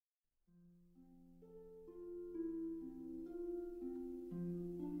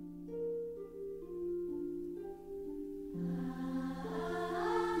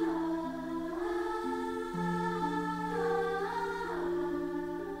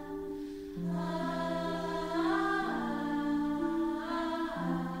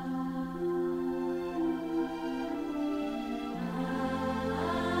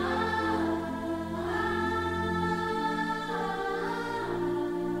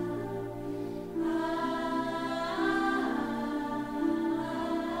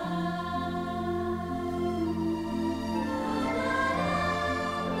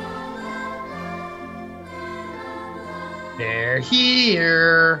They're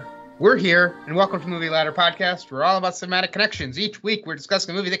here. We're here, and welcome to Movie Ladder Podcast. We're all about cinematic connections. Each week, we're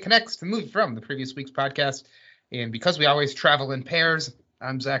discussing a movie that connects to the movie from the previous week's podcast. And because we always travel in pairs,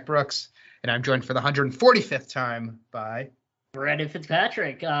 I'm Zach Brooks, and I'm joined for the 145th time by Brendan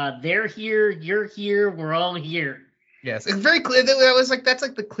Fitzpatrick. They're here, you're here, we're all here. Yes, it's very clear. That's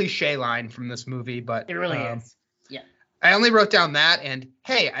like the cliche line from this movie, but it really is. Yeah. I only wrote down that, and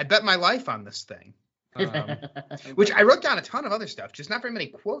hey, I bet my life on this thing. Which I wrote down a ton of other stuff, just not very many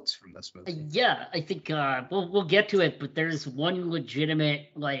quotes from this movie. Yeah, I think we'll get to it, but there's one legitimate,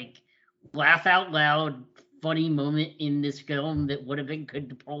 laugh out loud, funny moment in this film that would have been good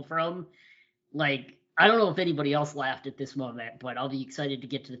to pull from. I don't know if anybody else laughed at this moment, but I'll be excited to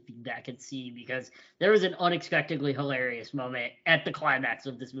get to the feedback and see, because there was an unexpectedly hilarious moment at the climax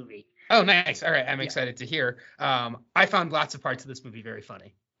of this movie. Oh, nice. All right, I'm excited to hear. I found lots of parts of this movie very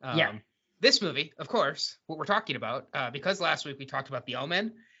funny. This movie, of course, what we're talking about, because last week we talked about The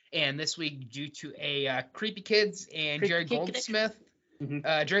Omen, and this week, due to a Creepy Kids and Jerry Goldsmith,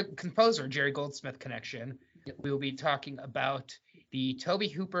 composer Jerry Goldsmith connection, we will be talking about the Tobe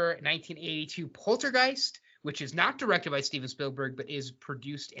Hooper 1982 Poltergeist, which is not directed by Steven Spielberg, but is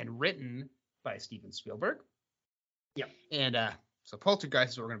produced and written by Steven Spielberg. Yep. And so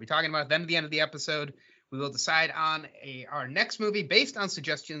Poltergeist is what we're going to be talking about. Then at the end of the episode, we will decide on our next movie based on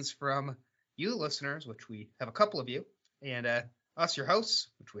suggestions from you listeners, which we have a couple of you, and us, your hosts,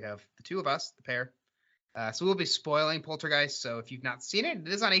 which we have the two of us, the pair. So we'll be spoiling Poltergeist. So if you've not seen it, it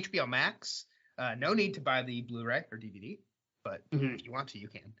is on HBO Max. No need to buy the Blu-ray or DVD, but if you want to, you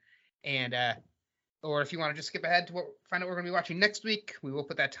can. And or if you want to just skip ahead to find out what we're going to be watching next week, we will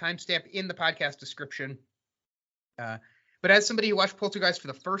put that timestamp in the podcast description. But as somebody who watched Poltergeist for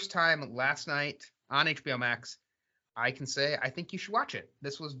the first time last night on HBO Max, I can say I think you should watch it.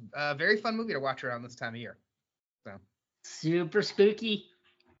 This was a very fun movie to watch around this time of year. So super spooky.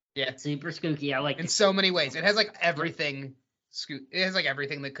 Yeah, super spooky. I like it in so many ways. It has like everything. It has like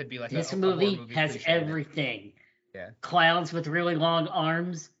everything that could be like this movie has everything. Yeah, clowns with really long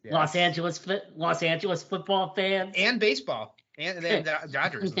arms. Yes. Los Angeles football fans and baseball and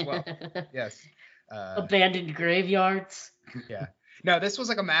Dodgers as well. Yes. Abandoned graveyards. Yeah. No, this was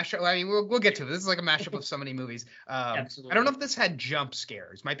like a mashup. I mean, we'll get to it. This is like a mashup of so many movies. Absolutely. I don't know if this had jump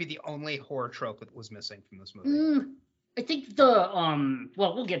scares. Might be the only horror trope that was missing from this movie. I think well,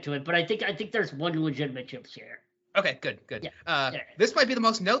 we'll get to it, but I think there's one legitimate jump scare. Okay, good. Yeah. This might be the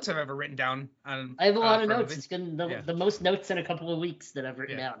most notes I've ever written down on. I have a lot of notes. It's been the most notes in a couple of weeks that I've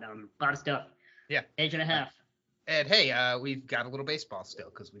written down. A lot of stuff. Yeah. Page and a half. And hey, we've got a little baseball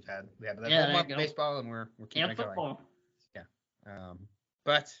still because we have that whole month of baseball, and we're keeping it going. Yeah.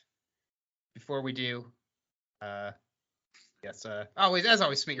 But before we do, always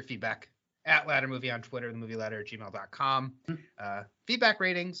submit your feedback at Ladder Movie on Twitter, themovieladder@gmail.com. Feedback,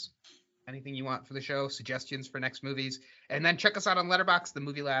 ratings, anything you want for the show, suggestions for next movies, and then check us out on Letterboxd, the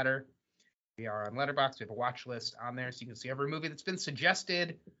Movie Ladder. We are on Letterboxd. We have a watch list on there, so you can see every movie that's been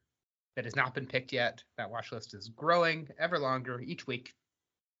suggested that has not been picked yet. That watch list is growing ever longer each week,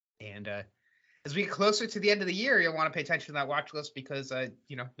 and as we get closer to the end of the year, you'll want to pay attention to that watch list because,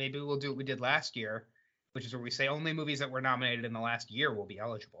 maybe we'll do what we did last year, which is where we say only movies that were nominated in the last year will be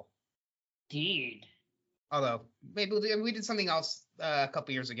eligible. Indeed. Although, maybe we did something else a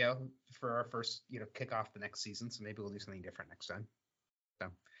couple years ago for our first, kick off the next season, so maybe we'll do something different next time. So,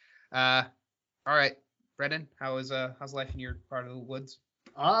 all right, Brendan, how's life in your part of the woods?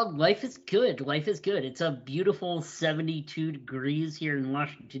 Life is good. It's a beautiful 72 degrees here in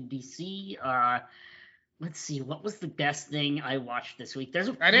Washington, D.C. Let's see. What was the best thing I watched this week?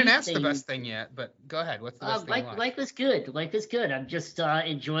 I didn't ask the best thing yet, but go ahead. What's the best thing you watched? Life is good. I'm just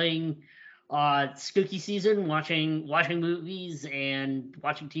enjoying spooky season, watching movies and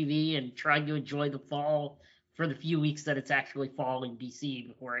watching TV and trying to enjoy the fall for the few weeks that it's actually fall in D.C.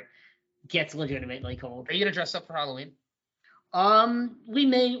 before it gets legitimately cold. Are you going to dress up for Halloween? We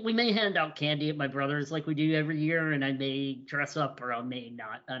may hand out candy at my brother's like we do every year, and I may dress up or I may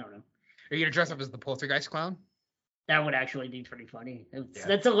not. I don't know. Are you gonna dress up as the Poltergeist clown? That would actually be pretty funny.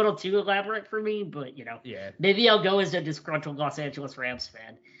 That's a little too elaborate for me, but Yeah. Maybe I'll go as a disgruntled Los Angeles Rams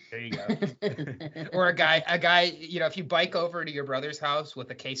fan. There you go. Or a guy, if you bike over to your brother's house with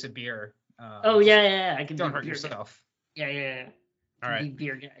a case of beer. I can. Don't hurt yourself. Yeah. All right.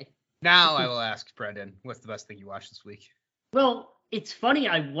 Beer guy. Now I will ask Brendan, what's the best thing you watched this week? Well, it's funny.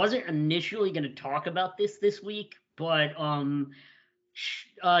 I wasn't initially going to talk about this week, but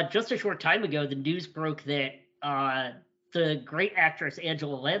just a short time ago, the news broke that the great actress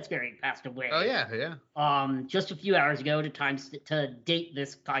Angela Lansbury passed away. Oh yeah. Just a few hours ago, to date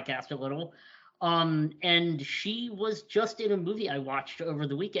this podcast a little. And she was just in a movie I watched over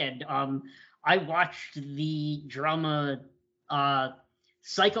the weekend. I watched the drama, uh,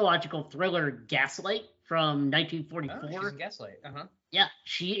 psychological thriller Gaslight from Oh, she's 1944. in Gaslight. Uh-huh. Yeah,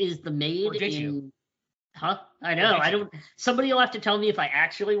 she is the maid Or did you? in. Huh? I Or know. did I you? don't. Somebody will have to tell me if I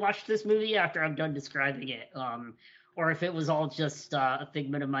actually watched this movie after I'm done describing it, or if it was all just a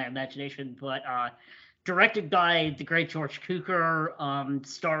figment of my imagination. But directed by the great George Cukor,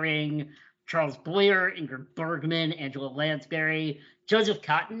 starring Charles Boyer, Ingrid Bergman, Angela Lansbury, Joseph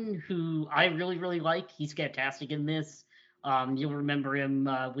Cotton, who I really really like. He's fantastic in this. You'll remember him.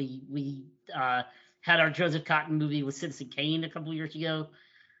 We had our Joseph Cotton movie with Citizen Kane a couple years ago.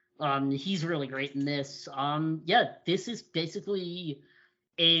 He's really great in this. Yeah, this is basically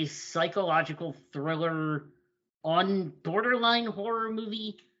a psychological thriller on borderline horror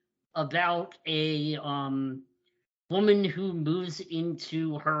movie about a woman who moves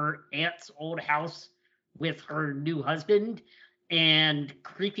into her aunt's old house with her new husband, and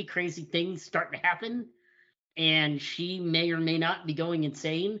creepy, crazy things start to happen, and she may or may not be going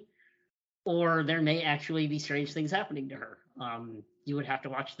insane, or there may actually be strange things happening to her. You would have to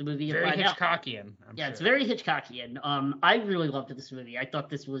watch the movie and Very find out. Hitchcockian, I'm Yeah, sure. it's very Hitchcockian. I really loved this movie. I thought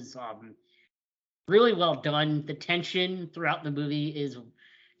this was really well done. The tension throughout the movie is,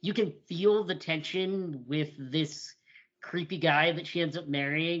 you can feel the tension with this creepy guy that she ends up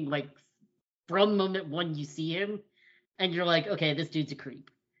marrying. Like from moment one, you see him, and you're like, okay, this dude's a creep.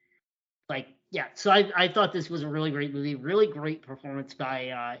 Like, yeah. So I thought this was a really great movie. Really great performance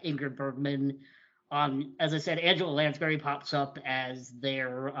by Ingrid Bergman. As I said, Angela Lansbury pops up as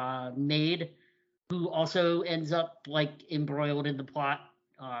their maid, who also ends up like embroiled in the plot.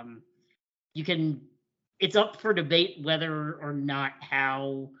 Um, you can, it's up for debate whether or not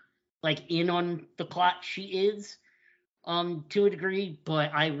how like in on the plot she is, to a degree,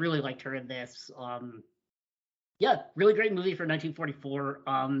 but I really liked her in this. Yeah, really great movie for 1944.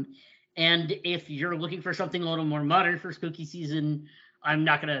 And if you're looking for something a little more modern for spooky season, I'm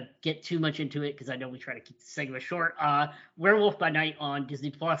not gonna get too much into it because I know we try to keep the segment short. Werewolf by Night on Disney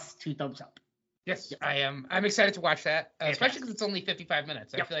Plus, 2 thumbs up. Yes, Yep. I am. I'm excited to watch that, especially Fantastic. because it's only 55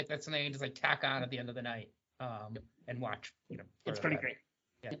 minutes. I Yep. feel like that's something I can just like tack on at the end of the night, and watch. It's further pretty ahead. great.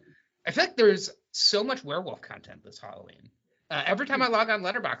 Yeah, I feel like there's so much werewolf content this Halloween. Every time I log on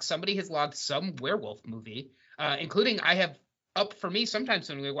Letterboxd, somebody has logged some werewolf movie, including I have up for me sometimes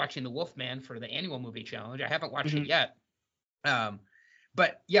when we're watching The Wolfman for the annual movie challenge. I haven't watched it yet.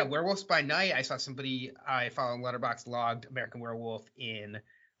 But yeah, Werewolves by Night. I saw somebody I follow on Letterboxd logged American Werewolf in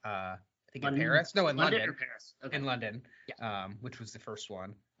I think in Paris. No, in London. Or Paris. Okay. In London. Yeah. Which was the first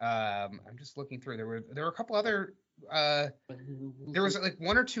one. I'm just looking through. There were a couple other there was like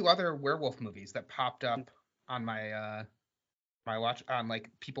one or two other werewolf movies that popped up on my my watch on like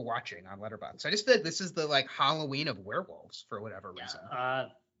people watching on Letterboxd. So I just feel like this is the like Halloween of werewolves for whatever reason.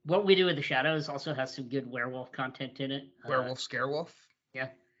 What We Do in the Shadows also has some good werewolf content in it. Werewolf Scarewolf. Yeah.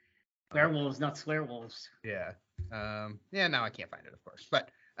 Werewolves, not swearwolves. Yeah. Yeah, now I can't find it, of course. But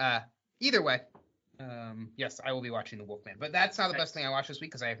either way, yes, I will be watching The Wolfman. But that's not the best thing I watched this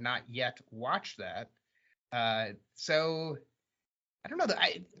week because I have not yet watched that. So I don't know that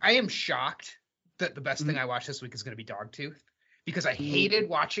I am shocked that the best thing I watched this week is going to be Dogtooth because I hated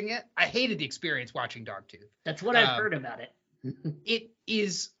watching it. I hated the experience watching Dogtooth. That's what I've heard about it. It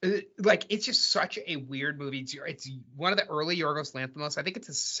is like it's just such a weird movie. It's one of the early Yorgos Lanthimos. I think it's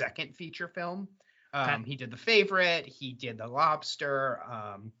his second feature film. He did The Favorite. He did The Lobster.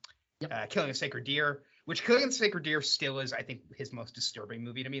 Killing a Sacred Deer, which Killing a Sacred Deer still is, I think, his most disturbing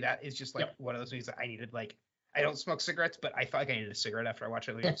movie to me. That is just like one of those movies that I needed. Like, I don't smoke cigarettes, but I felt like I needed a cigarette after I watched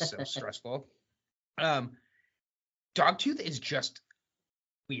it. It was so stressful. Dogtooth is just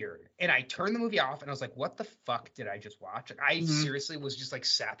weird, and I turned the movie off and I was like, what the fuck did I just watch? Like, I seriously was just like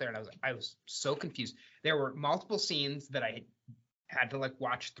sat there and I was so confused. There were multiple scenes that I had to like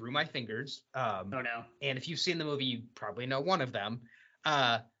watch through my fingers. Oh no. And if you've seen the movie, you probably know one of them.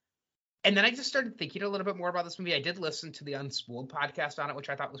 And then I just started thinking a little bit more about this movie. I did listen to the Unspooled podcast on it, which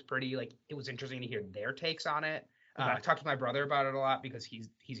I thought was pretty, like, it was interesting to hear their takes on it. I talked to my brother about it a lot because he's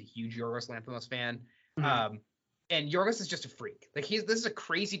a huge Yorgos Lanthimos fan. And Yorgos is just a freak. Like, this is a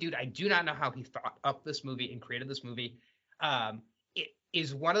crazy dude. I do not know how he thought up this movie and created this movie. It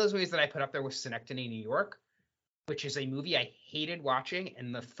is one of those movies that I put up there with Synecdoche, New York, which is a movie I hated watching.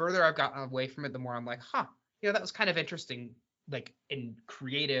 And the further I've gotten away from it, the more I'm like, that was kind of interesting, like, and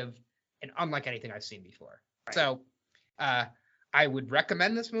creative and unlike anything I've seen before. Right. So I would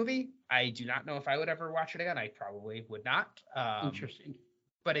recommend this movie. I do not know if I would ever watch it again. I probably would not. Interesting.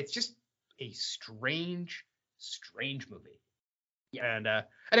 But it's just a strange movie. Yeah. And I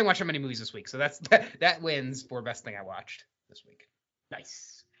didn't watch that many movies this week, so that wins for best thing I watched this week.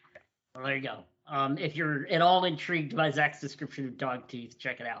 Nice. Well, there you go. If you're at all intrigued by Zach's description of Dogtooth,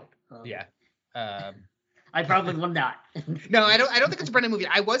 check it out. Yeah. I probably will not. No, I don't think it's a Brendan movie.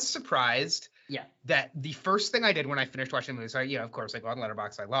 I was surprised Yeah. that the first thing I did when I finished watching the movie, so of course I go on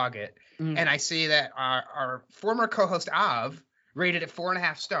Letterboxd, I log it, Mhm. and I see that our former co-host Av rated it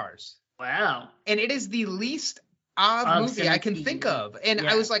 4.5 stars. Wow. And it is the least Av movie I can think of. And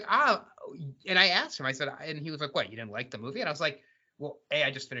I was like, and I asked him, I said, and he was like, what, you didn't like the movie? And I was like, well, I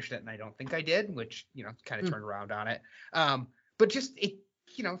just finished it and I don't think I did, which, kind of turned around on it. But just it,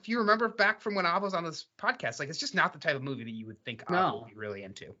 if you remember back from when Av was on this podcast, like, it's just not the type of movie that you would think Av would be really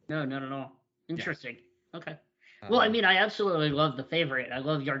into. No, not at all. Interesting. Yeah. Okay. Well, I mean, I absolutely love The Favorite. I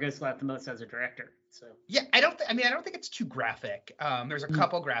love Yorgos Lanthimos as a director. So yeah, I don't think it's too graphic. There's a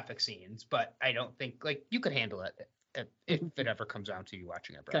couple graphic scenes, but I don't think you could handle it if it ever comes down to you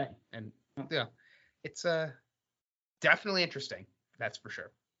watching it, bro. Okay. And it's definitely interesting. That's for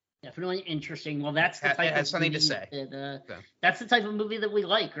sure. Definitely interesting. Well, that's the type it has something to say. That's the type of movie that we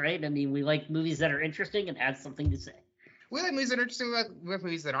like, right? I mean, we like movies that are interesting and have something to say. We like movies that are interesting. We like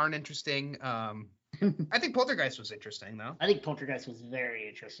movies that aren't interesting. I think Poltergeist was interesting, though. I think Poltergeist was very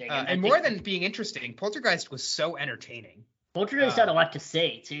interesting. And more than being interesting, Poltergeist was so entertaining. Poltergeist had a lot to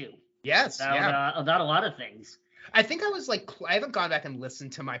say, too. Yes, about a lot of things. I think I haven't gone back and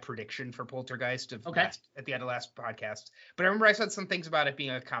listened to my prediction for Poltergeist at the end of last podcast, but I remember I said some things about it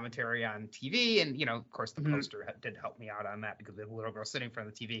being a commentary on TV, and of course the poster did help me out on that because the little girl sitting in front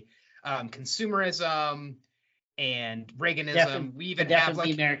of the TV. Consumerism and Reaganism. We even have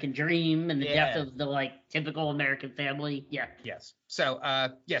the American dream and the death of the typical American family. Yeah. Yes. So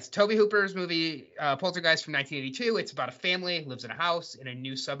Tobe Hooper's movie Poltergeist from 1982. It's about a family lives in a house in a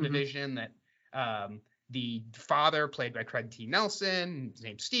new subdivision that the father, played by Craig T. Nelson, his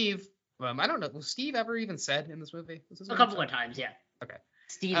name's Steve. I don't know. Was Steve ever even said in this movie? A couple of times, yeah. Okay.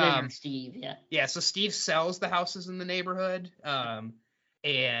 Steve, yeah. Yeah, so Steve sells the houses in the neighborhood,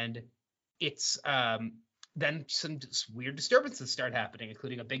 and it's then some weird disturbances start happening,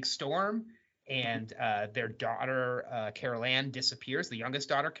 including a big storm, and their daughter, Carol Ann, disappears. The youngest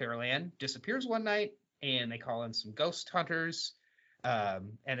daughter, Carol Ann, disappears one night, and they call in some ghost hunters.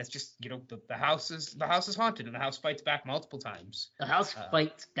 And it's just the house is haunted, and the house fights back multiple times. The house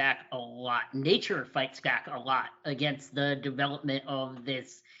fights back a lot. Nature fights back a lot against the development of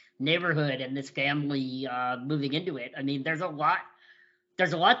this neighborhood and this family moving into it. I mean, there's a lot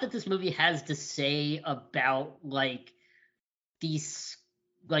that this movie has to say about these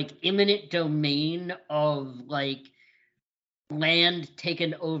imminent domain of land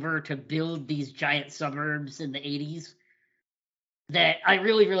taken over to build these giant suburbs in the 80s. That I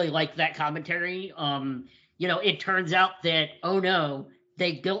really, really like that commentary. It turns out that, oh no,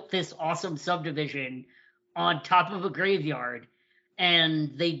 they built this awesome subdivision on top of a graveyard,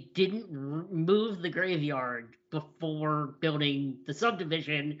 and they didn't move the graveyard before building the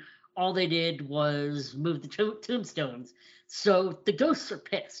subdivision. All they did was move the tombstones. So the ghosts are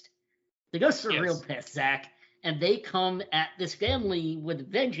pissed. The ghosts are real pissed, Zach. And they come at this family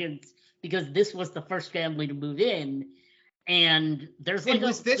with vengeance because this was the first family to move in. And there's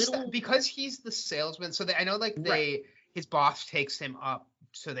because he's the salesman. So I know his boss takes him up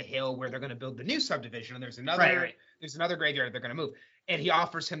to the hill where they're going to build the new subdivision, and there's another graveyard they're going to move, and he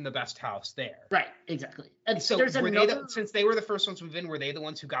offers him the best house there. Right, exactly. And so since they were the first ones to move in, were they the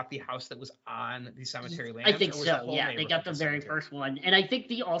ones who got the house that was on the cemetery land? I think so. Yeah, they got the very first one, and I think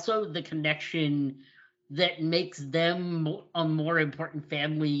the connection that makes them a more important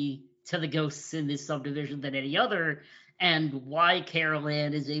family to the ghosts in this subdivision than any other. And why Carol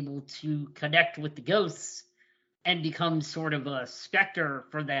Ann is able to connect with the ghosts and become sort of a specter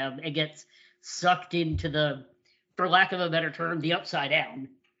for them and gets sucked into for lack of a better term, the upside down.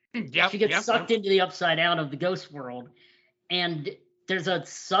 She gets sucked into the upside down of the ghost world. And there's a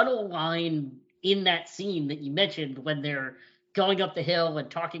subtle line in that scene that you mentioned when they're going up the hill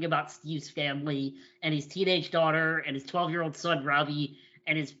and talking about Steve's family and his teenage daughter and his 12-year-old son, Robbie,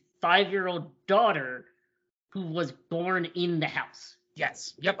 and his 5-year-old daughter, who was born in the house.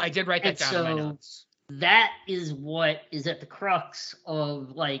 Yes. Yep, I did write that down in my notes. That is what is at the crux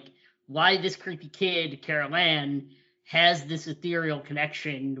of why this creepy kid, Carol Ann, has this ethereal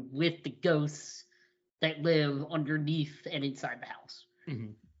connection with the ghosts that live underneath and inside the house.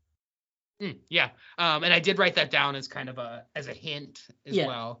 Mm-hmm. Yeah. And I did write that down as kind of as a hint as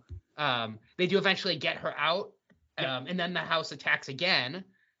well. They do eventually get her out, and then the house attacks again.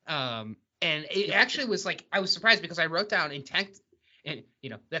 And it actually was I was surprised because I wrote down and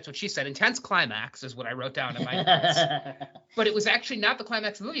that's what she said. Intense climax is what I wrote down in my notes. But it was actually not the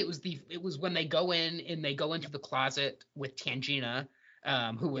climax of the movie. It was when they go in and they go into the closet with Tangina,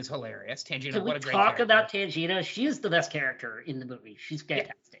 who was hilarious. Tangina, Can we what a great talk character. about Tangina? She's the best character in the movie. She's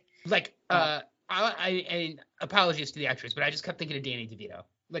fantastic. Like, I apologies to the actress, but I just kept thinking of Danny DeVito.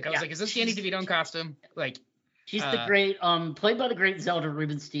 Like, I was like, is this Danny DeVito in costume? Like, she's the great, played by the great Zelda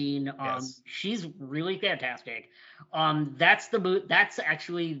Rubinstein. Yes. She's really fantastic. That's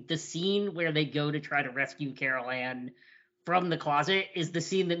actually the scene where they go to try to rescue Carol Ann from the closet is the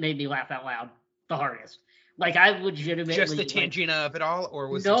scene that made me laugh out loud the hardest. Like, I legitimately just the Tangina of it all, or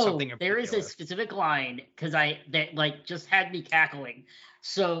was there something in there particular? is a specific line that just had me cackling.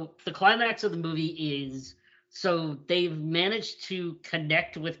 So the climax of the movie is, so they've managed to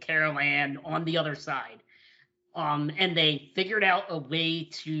connect with Carol Ann on the other side. And they figured out a way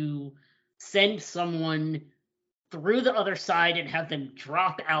to send someone through the other side and have them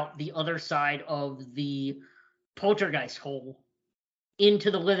drop out the other side of the poltergeist hole into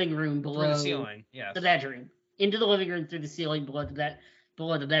the living room below the ceiling, yes. the bedroom, into the living room through the ceiling below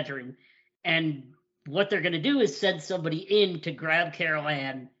the bedroom. And what they're going to do is send somebody in to grab Carol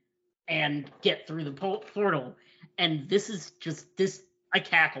Ann and get through the portal. And this is just this. I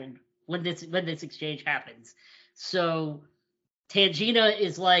cackled when this exchange happens. So Tangina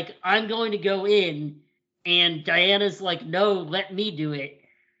is like, I'm going to go in, and Diana's like, no, let me do it.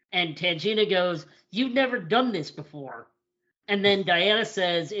 And Tangina goes, you've never done this before. And then Diana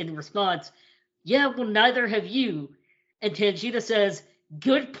says in response, yeah, well, neither have you. And Tangina says,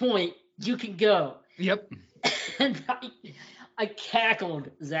 good point, you can go. Yep. And I cackled,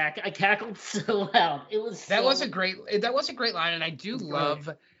 Zach. I cackled so loud. That was a great line, and I do love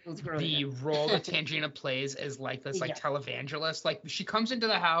the role that Tangina plays as like this televangelist. Like, she comes into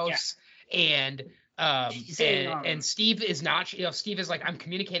the house and Steve is not. Steve is like, I'm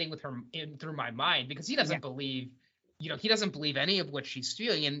communicating with her through my mind, because he doesn't believe. He doesn't believe any of what she's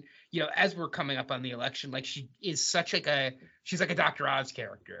feeling. And, as we're coming up on the election, like, she is such she's like a Dr. Oz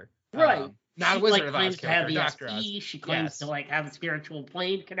character. Right. Not she, a Wizard of Oz character, Dr. Oz. She claims to have a spiritual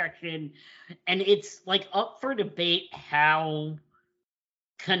plane connection. And it's like up for debate how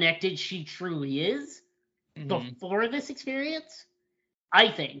connected she truly is before this experience, I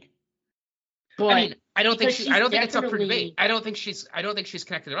think. But I mean, I don't think it's up for debate. I don't think she's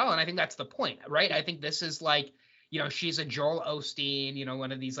connected at all. And I think that's the point, right? I think this is like, she's a Joel Osteen,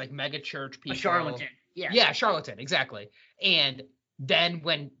 one of these like mega church people. A charlatan. Yeah. Yeah, charlatan, exactly. And then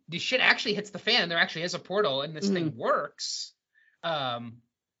when the shit actually hits the fan and there actually is a portal and this thing works,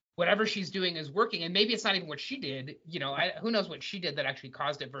 whatever she's doing is working. And maybe it's not even what she did. Who knows what she did that actually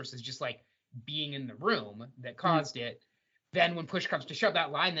caused it versus just like being in the room that caused it. Then when push comes to shove,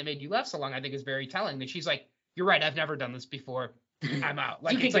 that line that made you laugh so long, I think is very telling, that she's like, you're right, I've never done this before. I'm out.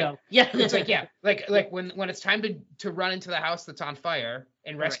 Like, it's like, it's like, yeah, like when it's time to run into the house that's on fire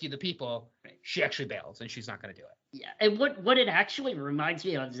and rescue the people, she actually bails and she's not going to do it. Yeah, and what it actually reminds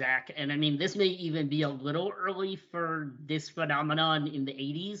me of, Zach, and I mean, this may even be a little early for this phenomenon in the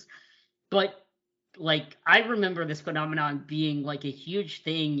 80s, but like, I remember this phenomenon being like a huge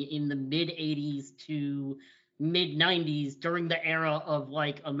thing in the mid 80s to mid 90s during the era of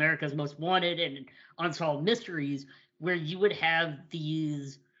like America's Most Wanted and Unsolved Mysteries, where you would have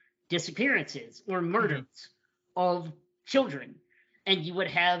these disappearances or murders of children, and you would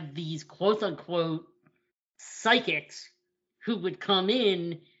have these quote unquote psychics who would come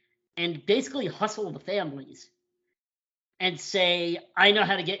in and basically hustle the families and say, I know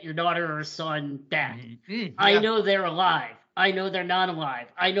how to get your daughter or son back. I know they're alive. I know they're not alive.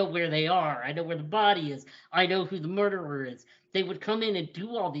 I know where they are. I know where the body is. I know who the murderer is. They would come in and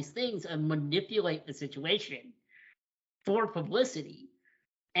do all these things and manipulate the situation for publicity.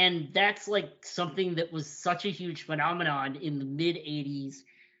 And that's like something that was such a huge phenomenon in the mid 80s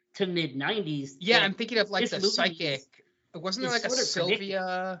to mid 90s. Yeah, I'm thinking of like the psychic. Wasn't there like a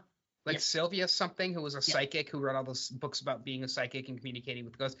Sylvia, Sylvia something, who was a psychic who wrote all those books about being a psychic and communicating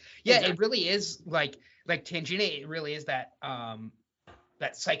with ghosts? Yeah, exactly. It really is like Tangina. It really is that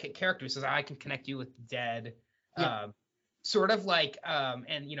that psychic character who says, I can connect you with the dead. Sort of like,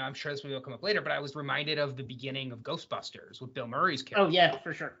 and I'm sure this movie will come up later, but I was reminded of the beginning of Ghostbusters with Bill Murray's character. Oh yeah,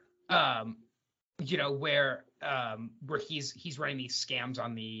 for sure. Where he's running these scams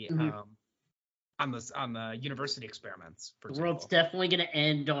on the on the university experiments. For example. World's definitely going to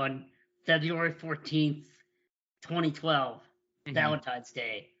end on February 14th, 2012, Valentine's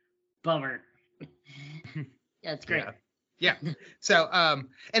Day. Bummer. That's great. Yeah. So,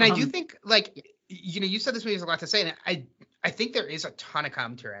 and I do think, like, you said this movie has a lot to say, and I think there is a ton of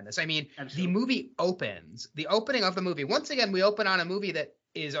commentary on this. I mean, Absolutely. the movie opens, the opening of the movie. Once again, we open on a movie that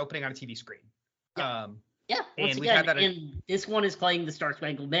is opening on a TV screen. Yeah. Um, Yeah, once and we've again, had that and this one is playing the Star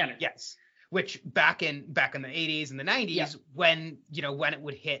Spangled Banner. yes, which back in the 80s and the 90s, Yeah. when it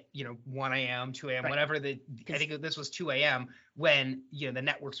would hit 1 a.m., 2 a.m., Right. whatever I think this was 2 a.m. when the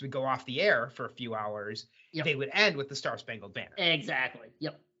networks would go off the air for a few hours. Yep. They would end with the Star Spangled Banner. Exactly.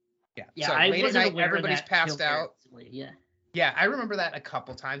 Yep. Yeah. Yeah, So I late wasn't at night, aware everybody's of that passed till out. recently. Yeah. Yeah, I remember that a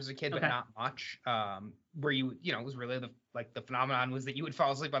couple times as a kid, but Okay. not much. Where it was really the phenomenon was that you would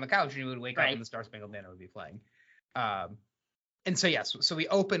fall asleep on the couch and you would wake up Right. and the Star Spangled Banner would be playing. And so yes, so we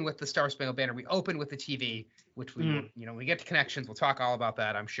open with the Star Spangled Banner. We open with the TV, which we will, when we get to connections, we'll talk all about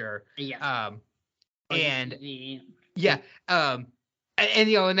that, I'm sure. Yeah. And TV. yeah, and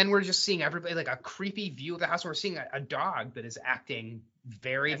then we're just seeing everybody like a creepy view of the house. We're seeing a dog that is acting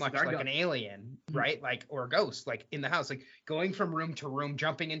very That's a much guard like dog. an alien, right? Like, or a ghost, like in the house, like going from room to room,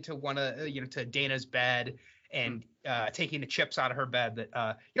 jumping into one of to Dana's bed and taking the chips out of her bed. That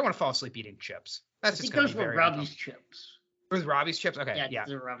you don't want to fall asleep eating chips. That's just It going goes to be with very Robbie's chips. with Robbie's chips. Okay, Yeah, yeah.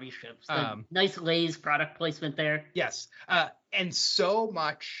 the Robbie's chips. Nice Lay's product placement there. Yes, and so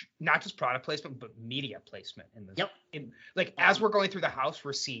much, not just product placement, but media placement in this. Yep. As we're going through the house,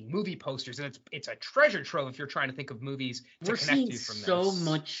 we're seeing movie posters, and it's a treasure trove if you're trying to think of movies to We're connect seeing to from this. so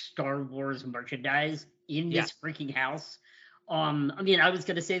much Star Wars merchandise in this freaking house. I mean, I was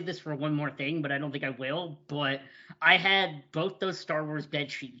gonna save this for one more thing, but I don't think I will. But I had both those Star Wars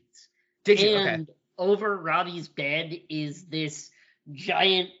bed sheets. Did you? And Okay. over Robbie's bed is this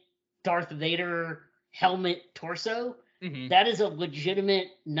giant Darth Vader helmet torso. Mm-hmm. That is a legitimate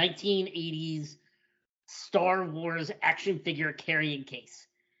 1980s Star Wars action figure carrying case.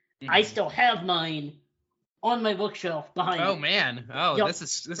 Mm-hmm. I still have mine on my bookshelf behind. Oh man! Oh, Yep, this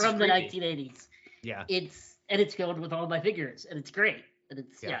is from the creepy. 1980s. Yeah. It's filled with all my figures, and it's great. And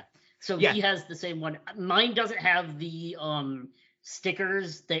it's Yeah. So Yeah. he has the same one. Mine doesn't have the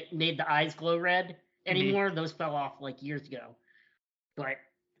stickers that made the eyes glow red anymore. Those fell off like years ago. But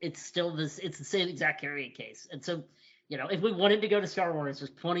it's still it's the same exact carrying case. And so, if we wanted to go to Star Wars, there's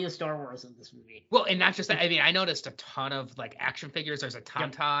plenty of Star Wars in this movie. Well, and not just that. I mean, I noticed a ton of like action figures. There's a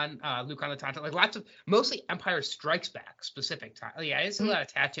Tauntaun, Luke on the Tauntaun, like lots of mostly Empire Strikes Back specific time. Yeah, I saw a lot of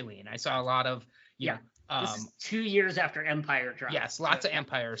Tatooine. I saw a lot of this is 2 years after Empire dropped. Yes, lots of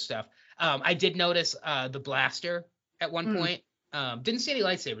Empire stuff. I did notice the blaster at one point. Didn't see any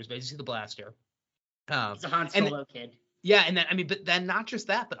lightsabers, but I did see the blaster. He's a Han Solo kid. Yeah, and then but then not just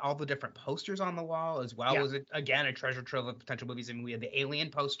that, but all the different posters on the wall as well was again a treasure trove of potential movies. I mean, we had the Alien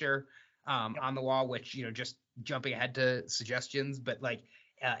poster on the wall, which just jumping ahead to suggestions, but like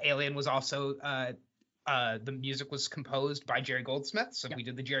Alien was also the music was composed by Jerry Goldsmith. So if we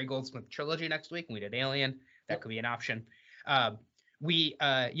did the Jerry Goldsmith trilogy next week and we did Alien, that could be an option. We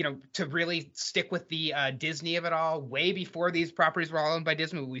to really stick with the Disney of it all, way before these properties were all owned by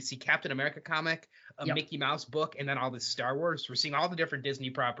Disney, we see Captain America comic, a Mickey Mouse book, and then all this Star Wars. We're seeing all the different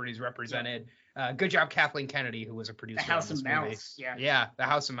Disney properties represented. Good job, Kathleen Kennedy, who was a producer. The House of this of movie. Mouse. Yeah, the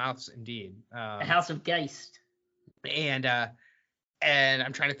House of Mouse, indeed. The House of Geist. And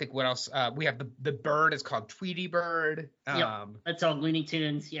I'm trying to think what else. We have the bird is called Tweety Bird. That's all Looney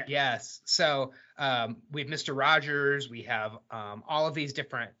Tunes. Yeah. Yes. So we have Mr. Rogers. We have all of these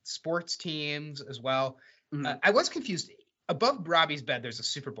different sports teams as well. I was confused. Above Robbie's bed, there's a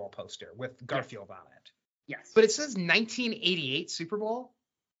Super Bowl poster with Garfield on it. Yes. But it says 1988 Super Bowl.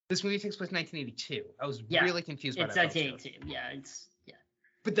 This movie takes place in 1982. I was really confused by that. It's 1982. Yeah.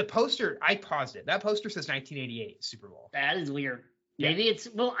 But the poster, I paused it. That poster says 1988 Super Bowl. That is weird. Maybe it's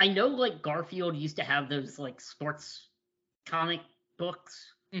I know like Garfield used to have those like sports comic books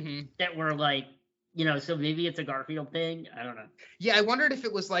that were like, so maybe it's a Garfield thing. I don't know. Yeah, I wondered if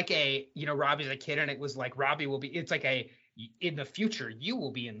it was like Robbie's a kid and it was like Robbie will be, it's like in the future you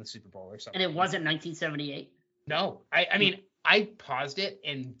will be in the Super Bowl or something. And it wasn't 1978? No. I mean, I paused it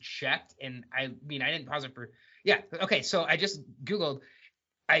and checked, and I didn't pause it for, okay, so I just Googled,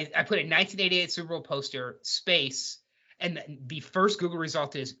 I put a 1988 Super Bowl poster, space, and the first Google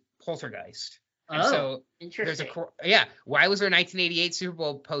result is Poltergeist. And so interesting. Why was there a 1988 Super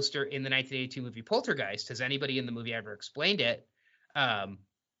Bowl poster in the 1982 movie Poltergeist? Has anybody in the movie ever explained it? And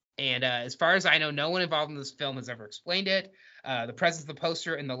as far as I know, no one involved in this film has ever explained it. The presence of the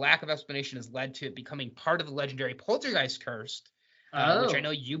poster and the lack of explanation has led to it becoming part of the legendary Poltergeist curse, which I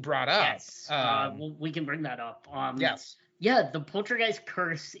know you brought up. Yes. Well, we can bring that up. Yes. Yeah, the Poltergeist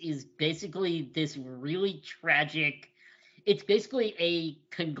curse is basically this really tragic. It's basically a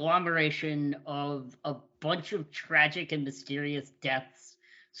conglomeration of a bunch of tragic and mysterious deaths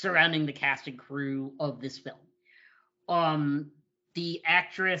surrounding the cast and crew of this film. The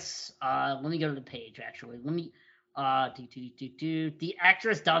actress, let me go to the page actually. Let me the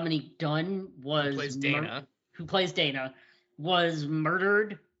actress Dominique Dunn who plays Dana, was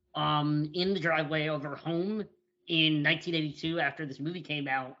murdered in the driveway of her home in 1982 after this movie came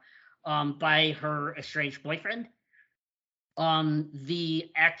out by her estranged boyfriend.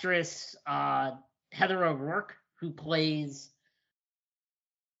 The actress Heather O'Rourke, who plays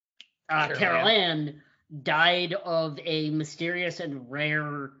Carol Ann, died of a mysterious and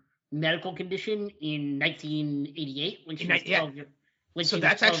rare medical condition in 1988 when she was 12 years old. So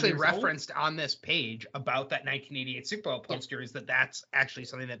that's actually referenced on this page about that 1988 Super Bowl poster, is that's actually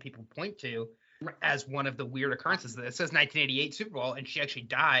something that people point to as one of the weird occurrences. That it says 1988 Super Bowl, and she actually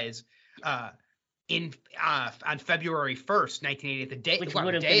dies on February 1st, 1988, the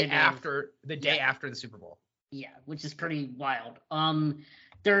day after the Super Bowl. Yeah, which is pretty wild.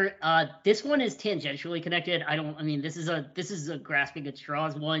 This one is tangentially connected. This is a grasping at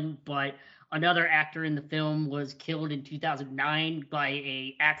straws one, but another actor in the film was killed in 2009 by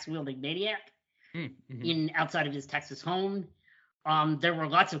a axe-wielding maniac outside of his Texas home. There were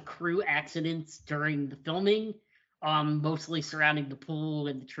lots of crew accidents during the filming, mostly surrounding the pool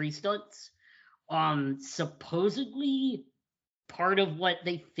and the tree stunts. Supposedly, part of what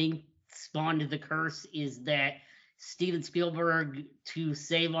they think spawned the curse is that Steven Spielberg, to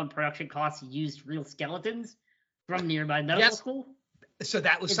save on production costs, used real skeletons from nearby medical school. So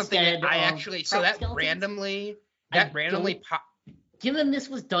that was something that randomly popped. Given this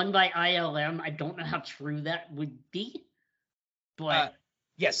was done by ILM, I don't know how true that would be. But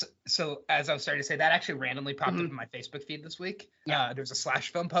yes, so as I was starting to say, that actually randomly popped up in my Facebook feed this week. There was a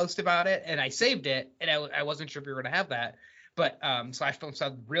Slash Film post about it, and I saved it, and I wasn't sure if we were going to have that. But Slash Film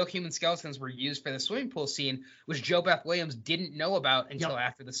said real human skeletons were used for the swimming pool scene, which Joe Beth Williams didn't know about until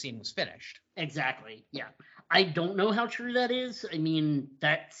after the scene was finished. Exactly, yeah. I don't know how true that is. I mean,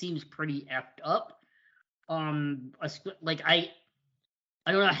 that seems pretty effed up. I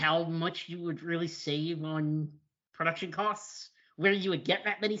don't know how much you would really save on production costs, where you would get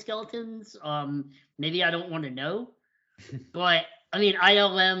that many skeletons. Maybe I don't want to know. But, I mean,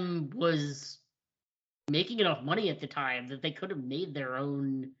 ILM was making enough money at the time that they could have made their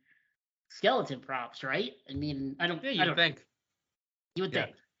own skeleton props, right? I mean, I don't think. You would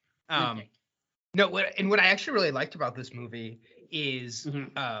think. No, what I actually really liked about this movie is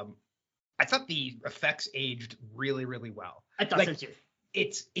I thought the effects aged really, really well. I thought so too.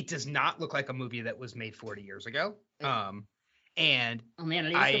 It does not look like a movie that was made 40 years ago. And oh man,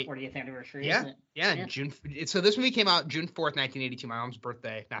 it is the 40th anniversary, isn't it? Yeah. June. So this movie came out June 4th, 1982, my mom's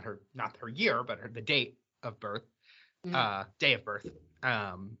birthday. Not her year, but the date of birth. Day of birth.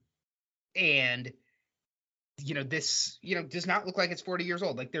 And this does not look like it's 40 years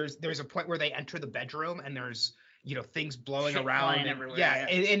old. Like there's a point where they enter the bedroom and there's things blowing around everywhere.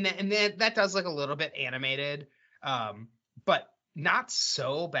 And that does look a little bit animated, but not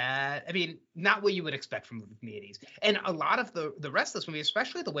so bad. I mean, not what you would expect from the 80s. And a lot of the rest of this movie,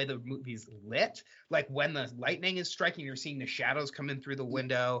 especially the way the movie's lit, like when the lightning is striking, you're seeing the shadows come in through the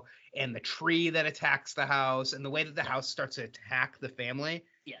window and the tree that attacks the house and the way that the house starts to attack the family.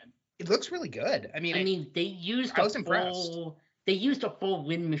 Yeah. It looks really good. I mean, they used a full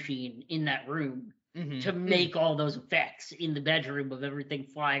wind machine in that room to make all those effects in the bedroom of everything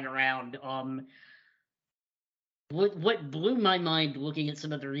flying around. What blew my mind looking at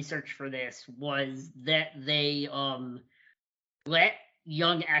some of the research for this was that they let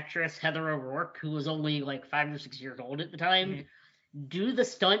young actress Heather O'Rourke, who was only like 5 or 6 years old at the time, do the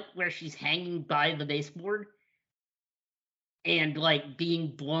stunt where she's hanging by the baseboard and like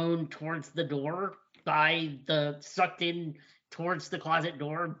being blown towards the door sucked in towards the closet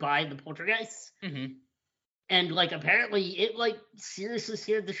door by the poltergeist. And like apparently it like seriously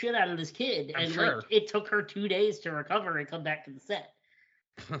scared the shit out of this kid. Like it took her 2 days to recover and come back to the set.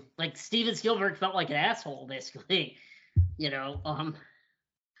 Like Steven Spielberg felt like an asshole basically.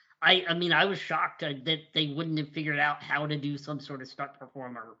 I mean I was shocked that they wouldn't have figured out how to do some sort of stunt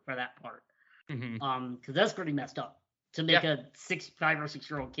performer for that part. Because that's pretty messed up to make a 5 or 6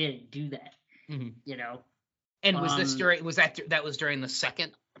 year old kid do that. And was this during the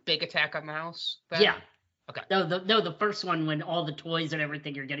second big attack on the house then? Yeah. Okay. No, the first one when all the toys and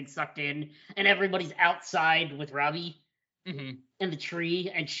everything are getting sucked in and everybody's outside with Robbie in the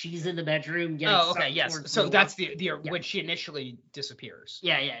tree and she's in the bedroom getting sucked. Oh, okay, yes. So that's the when she initially disappears.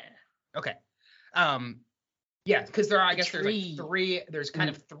 Yeah. Okay. Yeah, because there's like three. There's kind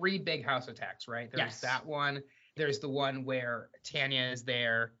of three big house attacks, right? There's that one. There's the one where Tanya is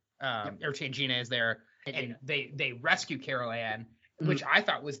there, or Tangina is there, and they rescue Carol Ann, which I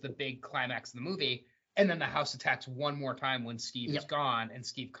thought was the big climax of the movie. And then the house attacks one more time when Steve is Yep. gone, and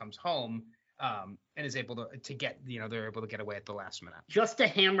Steve comes home, and is able to get, they're able to get away at the last minute. Just to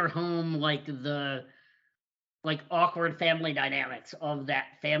hammer home like the awkward family dynamics of that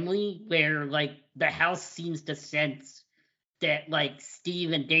family, where like the house seems to sense that like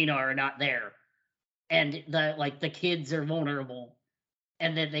Steve and Dana are not there, and the kids are vulnerable,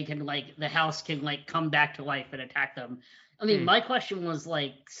 and then they can like the house can like come back to life and attack them. I mean, my question was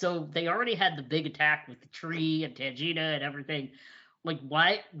like, so they already had the big attack with the tree and Tangina and everything. Like,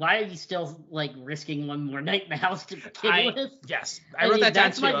 why are you still like risking one more night in the house to begin with? Yes, I wrote that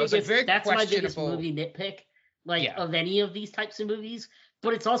down too. I was like, very that's my biggest questionable. movie nitpick, like of any of these types of movies.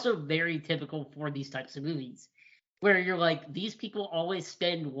 But it's also very typical for these types of movies, where you're like, these people always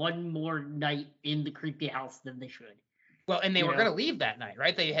spend one more night in the creepy house than they should. Well, and they were going to leave that night,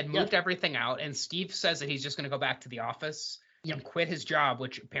 right? They had moved everything out, and Steve says that he's just going to go back to the office and quit his job,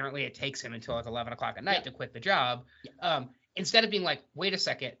 which apparently it takes him until like 11 o'clock at night to quit the job. Instead of being like, wait a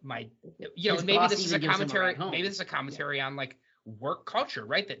second, maybe this is a commentary. Maybe this is a commentary on like work culture,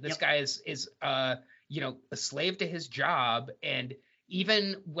 right? That this guy is a slave to his job, and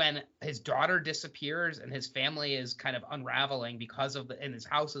even when his daughter disappears and his family is kind of unraveling and his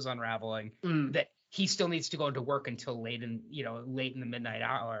house is unraveling, that he still needs to go into work until late in the midnight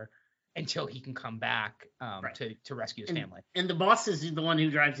hour until he can come back to rescue his family. And the boss is the one who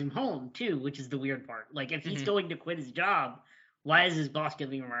drives him home too, which is the weird part. Like if he's going to quit his job, why is his boss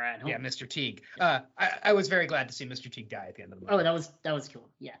giving him a ride home? Yeah, Mr. Teague. I was very glad to see Mr. Teague die at the end of the movie. Oh, that was cool.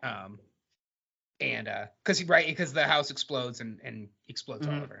 Yeah. And because the house explodes and explodes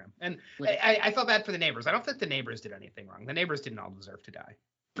all over him. And I felt bad for the neighbors. I don't think the neighbors did anything wrong. The neighbors didn't all deserve to die.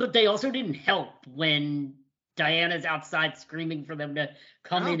 But they also didn't help when Diana's outside screaming for them to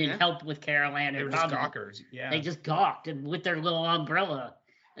come in and help with Carol Ann. They were just gawkers. Yeah. They just gawked and with their little umbrella.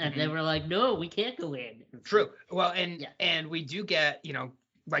 And they were like, no, we can't go in. True. Well, and we do get,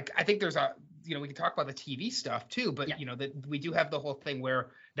 I think there's we can talk about the TV stuff too, but that we do have the whole thing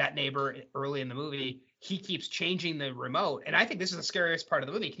where that neighbor early in the movie, he keeps changing the remote. And I think this is the scariest part of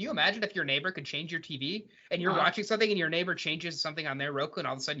the movie. Can you imagine if your neighbor could change your TV and you're watching something and your neighbor changes something on their Roku and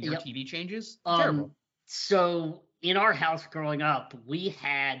all of a sudden your TV changes? Terrible. So in our house growing up, we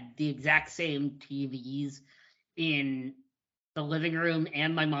had the exact same TVs in the living room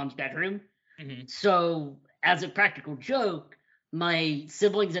and my mom's bedroom. So as a practical joke, my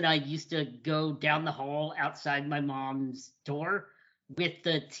siblings and I used to go down the hall outside my mom's door with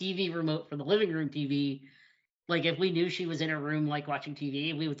the TV remote for the living room TV. Like if we knew she was in her room like watching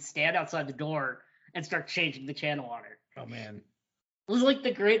TV, we would stand outside the door and start changing the channel on her. Oh man. It was like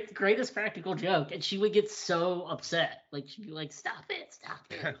the greatest practical joke, and she would get so upset. Like she'd be like, "Stop it!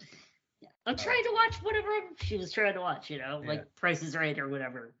 I'm trying to watch whatever she was trying to watch, like Price is Right or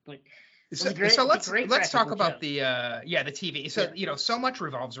whatever." But so let's talk about the TV. So so much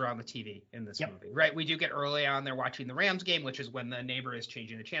revolves around the TV in this movie, right? We do get early on there watching the Rams game, which is when the neighbor is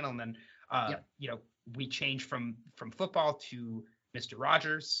changing the channel, and then we change from football to Mr.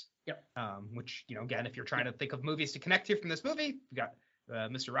 Rogers. Which again, if you're trying to think of movies to connect to from this movie, we got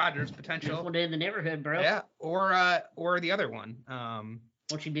Mr. Rogers potential. One Day in the Neighborhood, bro. Yeah, or the other one.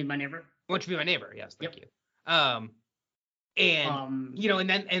 Won't You Be My Neighbor? Won't You Be My Neighbor? Yes, thank you. And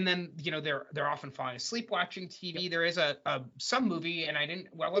they're often falling asleep watching TV. There is some movie, and I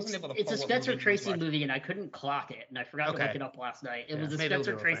wasn't able to. It's a Spencer Tracy movie, and I couldn't clock it, and I forgot to look it up last night. It was a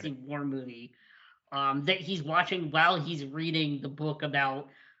Spencer Tracy war movie that he's watching while he's reading the book about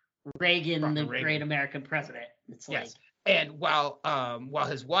Reagan, the great American president. It's like, and while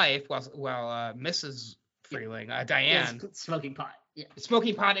his wife, while Mrs. Freeling, Diane, smoking pot. Yeah.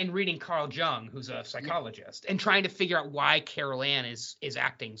 Smoking pot and reading Carl Jung, who's a psychologist, and trying to figure out why Carol Ann is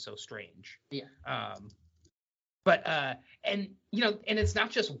acting so strange. Yeah. And it's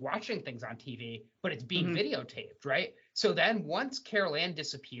not just watching things on TV, but it's being videotaped, right? So then once Carol Ann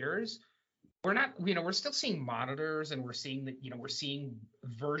disappears, we're still seeing monitors and we're seeing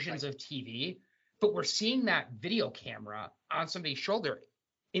versions of TV, but we're seeing that video camera on somebody's shoulder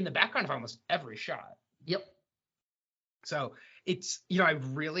in the background of almost every shot. Yep. So it's, I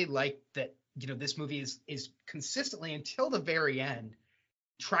really like that, this movie is consistently until the very end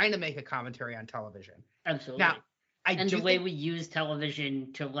trying to make a commentary on television. Absolutely. Now, the way we use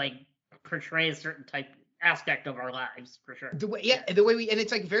television to like portray a certain aspect of our lives, for sure. And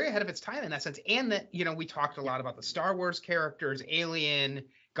it's like very ahead of its time in that sense. And that, we talked a lot about the Star Wars characters, Alien,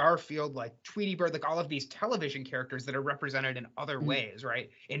 Garfield, like Tweety Bird, like all of these television characters that are represented in other ways,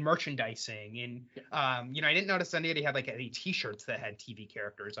 right? In merchandising, I didn't notice anybody had like any T-shirts that had TV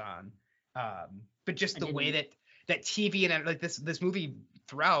characters on, but just the way that TV and like this movie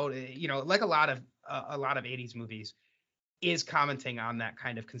throughout, like a lot of a lot of 80s movies is commenting on that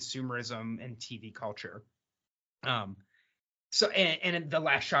kind of consumerism and TV culture. So and in the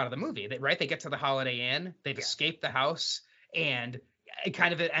last shot of the movie, they get to the Holiday Inn, they've escaped the house, and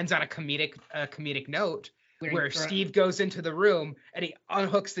it ends on a comedic note where Steve goes into the room and he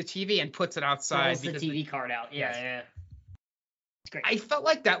unhooks the TV and puts it outside. Pulls the TV card out. Yeah. It's great. I felt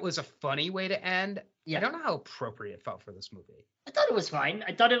like that was a funny way to end. Yeah. I don't know how appropriate it felt for this movie. I thought it was fine.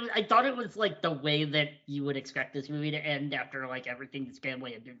 I thought it was like the way that you would expect this movie to end after like everything this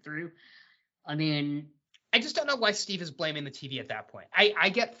family had been through. I mean, I just don't know why Steve is blaming the TV at that point. I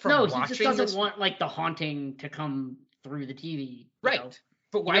get from watching he just doesn't want like the haunting to come through the TV. Right. Know?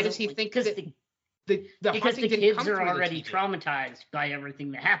 But why does he think that because the kids are already traumatized by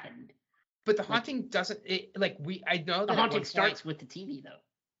everything that happened. But the haunting doesn't I know that the haunting starts with the TV though.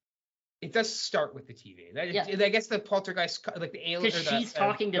 It does start with the TV. I guess the poltergeist, like the alien. Because she's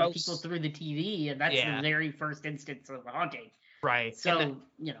talking to the people through the TV, and that's the very first instance of the haunting. Right. So,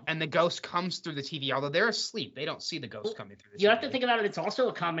 And the ghost comes through the TV, although they're asleep. They don't see the ghost coming through the TV. You have to think about it. It's also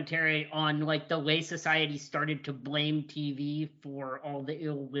a commentary on, like, the way society started to blame TV for all the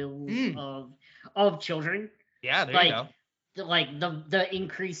ill wills of children. Yeah, there you go. Like, the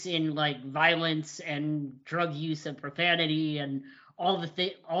increase in, like, violence and drug use and profanity and all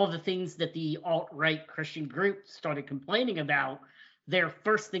the things that the alt-right Christian group started complaining about. Their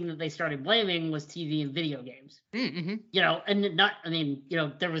first thing that they started blaming was TV and video games. Mm-hmm.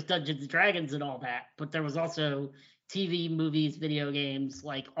 And there was Dungeons and Dragons and all that, but there was also TV, movies, video games,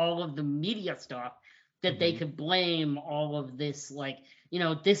 like all of the media stuff that they could blame all of this, like,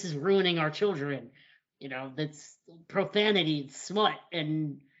 this is ruining our children. That's profanity, smut,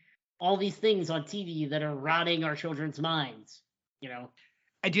 and all these things on TV that are rotting our children's minds.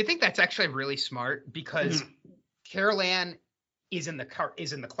 I do think that's actually really smart because Carol Ann is in the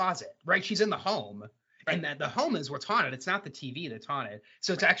closet, right? She's in the home, and that the home is what's haunted. It's not the TV that's haunted.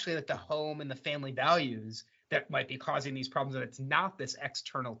 So it's actually like the home and the family values that might be causing these problems, and it's not this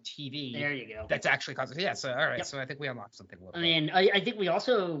external TV. There you go. That's actually causing. Yeah. So all right. Yep. So I think we unlocked something a little bit. I think we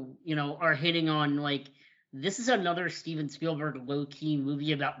also are hitting on, like, this is another Steven Spielberg low-key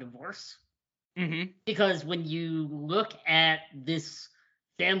movie about divorce. Mm-hmm. Because when you look at this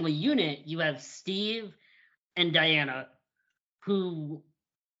family unit, you have Steve and Diana, who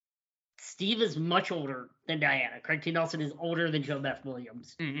Steve is much older than Diana. Craig T. Nelson is older than Joe Beth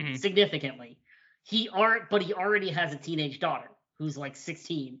Williams, significantly. But he already has a teenage daughter who's like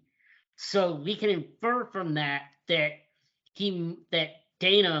 16. So we can infer from that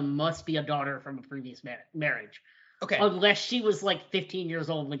Dana must be a daughter from a previous marriage. Okay. Unless she was like 15 years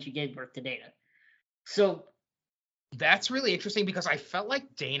old when she gave birth to Dana. So that's really interesting because I felt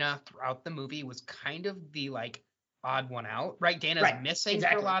like Dana throughout the movie was kind of the like odd one out, right? Dana's missing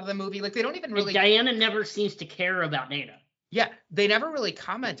for a lot of the movie. Like they don't even really. Diana never seems to care about Dana. Yeah, they never really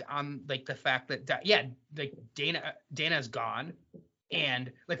comment on like the fact that like Dana's gone,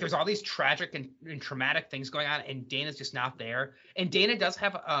 and like there's all these tragic and traumatic thing's going on, and Dana's just not there. And Dana does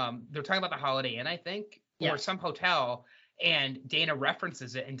have they're talking about the Holiday Inn, I think, or some hotel, and Dana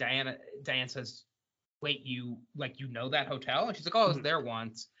references it, and Diane says, "Wait, you know that hotel?" And she's like, "Oh, I was there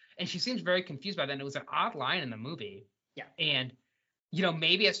once." And she seems very confused by that. And it was an odd line in the movie. Yeah. And,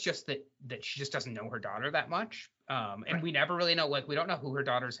 maybe it's just that she just doesn't know her daughter that much. And we never really know, like, we don't know who her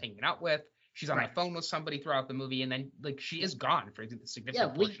daughter's hanging out with. She's on the phone with somebody throughout the movie. And then, like, she is gone for a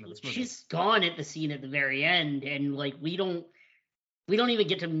significant portion of this movie. She's gone at the scene at the very end. And, like, we don't even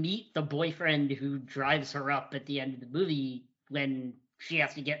get to meet the boyfriend who drives her up at the end of the movie when she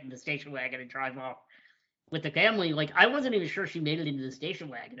has to get in the station wagon and drive off with the family. Like, I wasn't even sure she made it into the station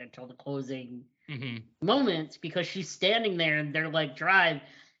wagon until the closing moments, because she's standing there and they're like, drive.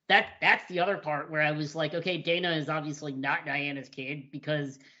 That's the other part where I was like, okay, Dana is obviously not Diana's kid,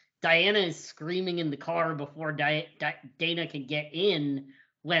 because Diana is screaming in the car before Dana can get in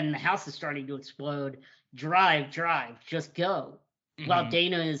when the house is starting to explode. Drive, just go. While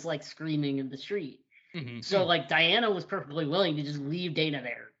Dana is like screaming in the street. So like Diana was perfectly willing to just leave Dana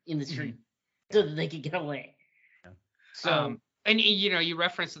there in the street. So that they could get away. Yeah. So, and you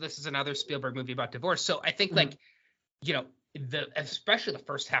referenced that this is another Spielberg movie about divorce. So I think especially the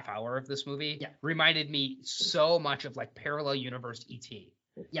first half hour of this movie reminded me so much of like parallel universe E.T.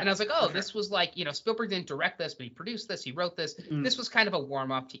 Yeah, and I was like, this was like, Spielberg didn't direct this, but he produced this, he wrote this. This was kind of a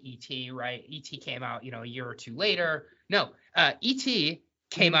warm up to E.T., right? E.T. came out, a year or two later. No, E.T.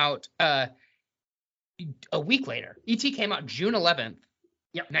 came out a week later. E.T. came out June 11th.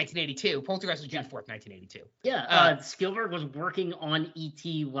 1982. Poltergeist was June 4th, 1982. Yeah, Spielberg was working on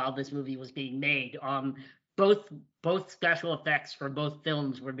E.T. while this movie was being made. Both both special effects for both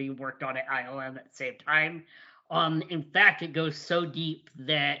films were being worked on at ILM at the same time. In fact, it goes so deep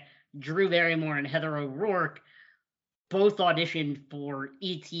that Drew Barrymore and Heather O'Rourke both auditioned for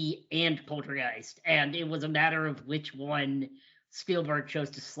E.T. and Poltergeist, and it was a matter of which one Spielberg chose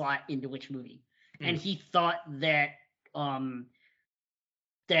to slot into which movie. And he thought that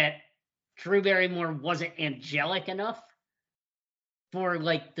that Drew Barrymore wasn't angelic enough for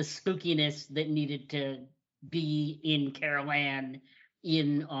like the spookiness that needed to be in Carol Ann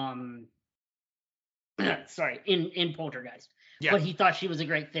in in Poltergeist. Yeah. But he thought she was a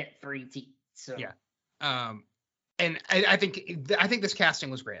great fit for E.T. So Yeah. And I think this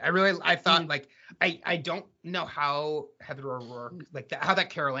casting was great. I thought like I don't know how Heather O'Rourke like how that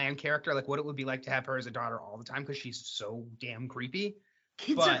Carol Ann character, like what it would be like to have her as a daughter all the time, because she's so damn creepy.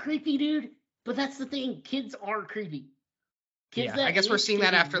 Kids are creepy, dude. But that's the thing. Kids are creepy. Kids I guess we're seeing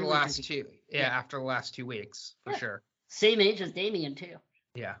that after the last two. Yeah, after the last 2 weeks for sure. Same age as Damien too.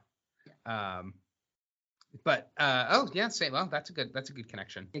 Yeah. Same. Well, that's a good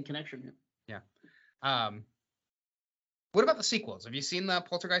connection. Good connection. Yeah. What about the sequels? Have you seen the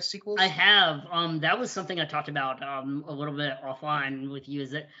Poltergeist sequels? I have. That was something I talked about a little bit offline with you.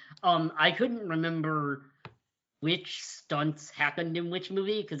 Is that I couldn't remember which stunts happened in which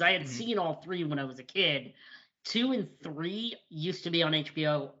movie because I had seen all 3 when I was a kid. 2 and 3 used to be on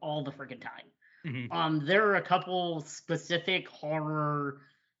HBO all the freaking time. There are a couple specific horror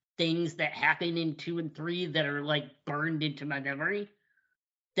things that happen in 2 and 3 that are like burned into my memory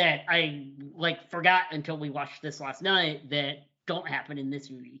that I like forgot until we watched this last night that don't happen in this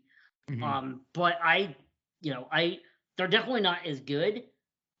movie. But they're definitely not as good,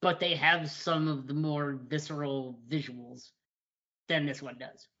 but they have some of the more visceral visuals than this one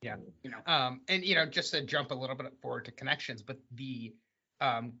does. Yeah. And just to jump a little bit forward to connections, but the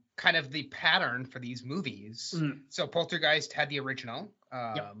kind of the pattern for these movies. So Poltergeist had the original,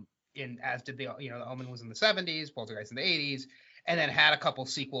 as did the Omen was in the 70s, Poltergeist in the 80s, and then had a couple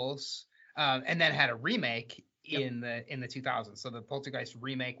sequels, and then had a remake in the 2000s. So the Poltergeist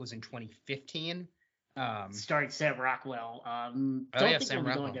remake was in 2015. Starred Sam Rockwell. Don't think Sam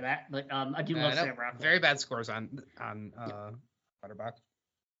we'll be going to that, but I do love Sam Rockwell. Very bad scores on Letterboxd.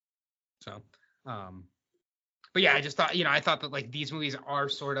 So, but yeah, I just thought, I thought that like these movies are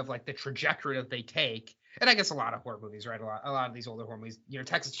sort of like the trajectory that they take, and I guess a lot of horror movies, right? A lot of these older horror movies,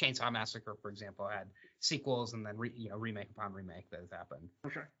 Texas Chainsaw Massacre, for example, had sequels and then remake upon remake that has happened. For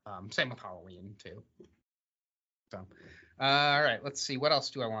sure. Same with Halloween too. So, all right, let's see. What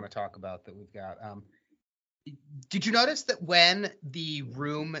else do I want to talk about that we've got? Did you notice that when the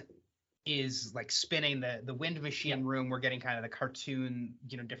room is like spinning, the wind machine room, we're getting kind of the cartoon,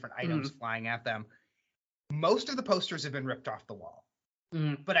 different items flying at them. Most of the posters have been ripped off the wall.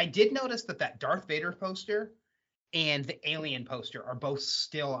 But I did notice that Darth Vader poster and the Alien poster are both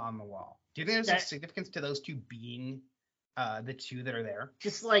still on the wall. Do you think there's a significance to those two being the two that are there?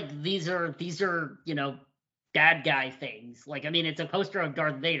 Just like these are bad guy things. Like, I mean, it's a poster of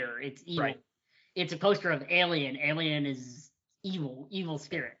Darth Vader. It's evil. Right. It's a poster of Alien. Alien is evil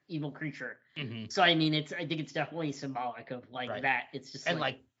spirit, evil creature. So I mean, I think it's definitely symbolic of like that. It's just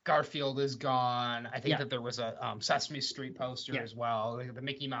like Garfield is gone. I think that there was a Sesame Street poster as well. Like the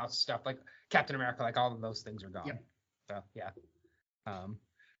Mickey Mouse stuff, like Captain America, like all of those things are gone. So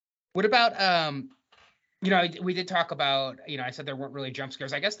what about we did talk about, I said there weren't really jump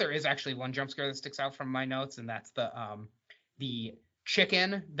scares. I guess there is actually one jump scare that sticks out from my notes, and that's the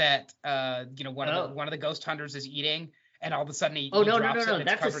chicken that one of the ghost hunters is eating. And all of a sudden he drops it. No.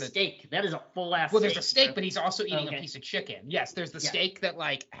 That's a steak. That is a full ass. Well, there's a steak, but he's also eating a piece of chicken. Yes, there's the steak that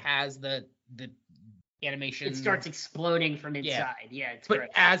like has the animation. It starts exploding from inside. Yeah, it's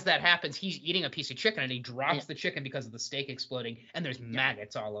but as that happens, he's eating a piece of chicken and he drops the chicken because of the steak exploding, and there's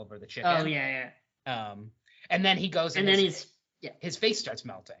maggots all over the chicken. Oh yeah. And then he goes and then his face starts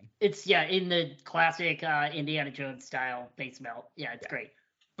melting. It's in the classic Indiana Jones style face melt. Yeah, it's great.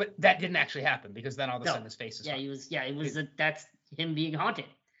 But that didn't actually happen because then all of a sudden his face is that's him being haunted.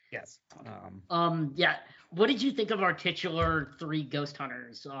 Yes. What did you think of our titular 3 ghost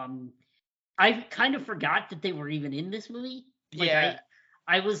hunters? I kind of forgot that they were even in this movie.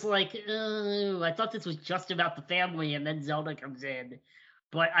 I was like, I thought this was just about the family, and then Zelda comes in.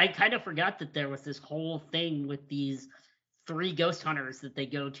 But I kind of forgot that there was this whole thing with these 3 ghost hunters that they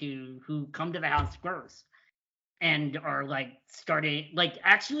go to who come to the house first. And are like starting, like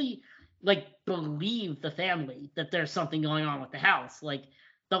actually, like believe the family that there's something going on with the house. Like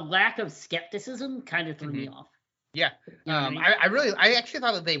the lack of skepticism kind of threw me off. Yeah, I actually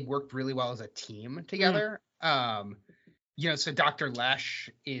thought that they worked really well as a team together. so Dr. Lesh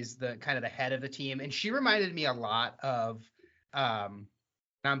is the kind of the head of the team, and she reminded me a lot of, now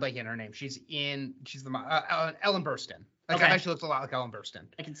I'm blanking on her name. She's the Ellen Burstyn. Like Okay. I thought she looked a lot like Ellen Burstyn.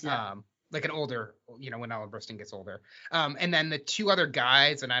 I can see that. Like an older, when Ellen Burstyn gets older. And then the two other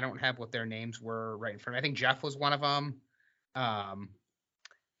guys, and I don't have what their names were right in front of me. I think Jeff was one of them.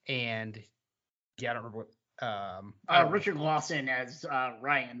 And yeah, I don't remember what. Richard Lawson as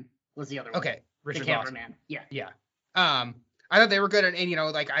Ryan was the other one. Okay, Richard the Lawson. cameraman. Yeah. Yeah. I thought they were good, and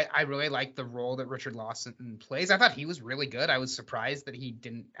like I really liked the role that Richard Lawson plays. I thought he was really good. I was surprised that he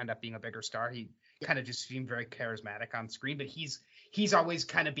didn't end up being a bigger star. He kind of just seemed very charismatic on screen, but he's always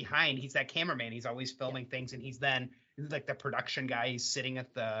kind of behind. He's that cameraman. He's always filming things, and he's then like the production guy. He's sitting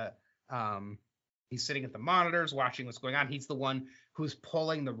at the monitors, watching what's going on. He's the one who's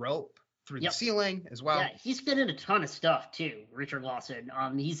pulling the rope through the ceiling as well. Yeah, he's been in a ton of stuff too, Richard Lawson.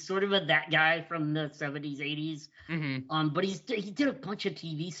 He's sort of that guy from the 70s, 80s. Mm-hmm. But he did a bunch of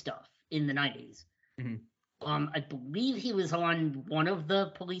TV stuff in the 90s. Mm-hmm. I believe he was on one of the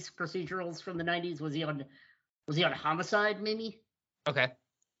police procedurals from the 90s. Was he on Homicide, maybe? Okay.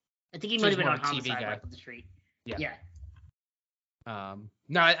 I think he might have been on Homicide, right up the street. Yeah.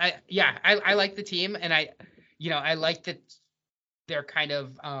 No, I like the team, and I like that they're kind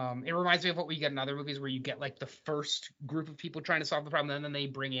of it reminds me of what we get in other movies where you get like the first group of people trying to solve the problem, and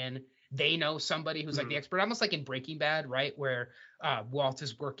then they know somebody who's like the expert, almost like in Breaking Bad, right, where Walt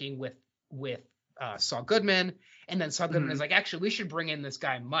is working with Saul Goodman, and then Saul Goodman is like, actually we should bring in this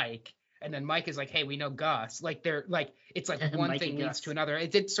guy Mike, and then Mike is like, hey, we know Gus. Like they're like, it's like one thing leads to another.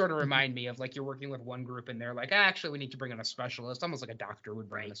 It did sort of remind me of like you're working with one group and they're like, actually we need to bring in a specialist, almost like a doctor would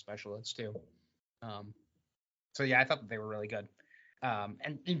bring in a specialist too. So yeah, I thought that they were really good.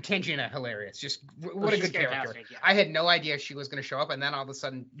 And Tangina, hilarious. Just what a good character. Yeah. I had no idea she was going to show up, and then all of a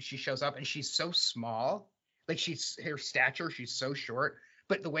sudden she shows up, and she's so small. Like her stature, she's so short,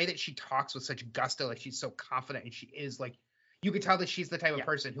 but the way that she talks with such gusto, like she's so confident, and she is like, you could tell that she's the type of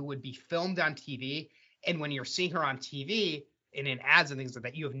person who would be filmed on TV, and when you're seeing her on TV and in ads and things like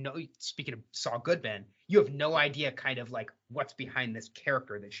that, speaking of Saul Goodman, you have no idea kind of like what's behind this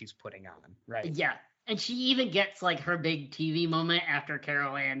character that she's putting on, right? Yeah. And she even gets like her big TV moment after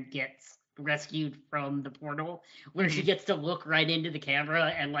Carol Ann gets rescued from the portal, where she gets to look right into the camera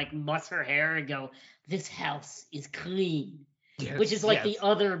and like muss her hair and go, "This house is clean," which is like the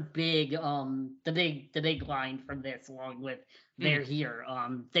other big the big line from this, along with "They're here."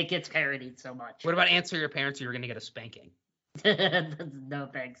 That gets parodied so much. What about answer your parents? You're gonna get a spanking. No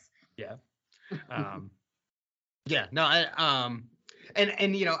thanks. Yeah. Yeah. No. I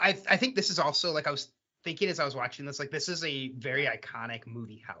think this is also, like I was thinking as I was watching this, like this is a very iconic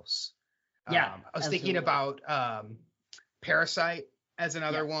movie house. Yeah. I was thinking about Parasite as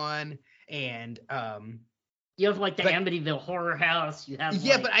another one, and you have like the Amityville Horror House. You have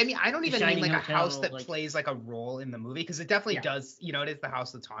but I mean, I don't even mean like Hotel, a house that plays like a role in the movie, because it definitely does. It is the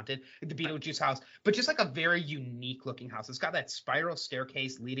house that's haunted, the Beetlejuice house, but just like a very unique looking house. It's got that spiral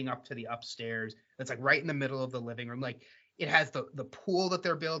staircase leading up to the upstairs. That's like right in the middle of the living room. Like it has the pool that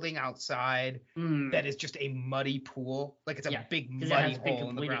they're building outside that is just a muddy pool. Like it's a big muddy hole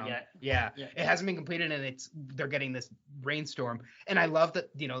in the ground. Yeah, it hasn't been completed, and they're getting this rainstorm. And I love that,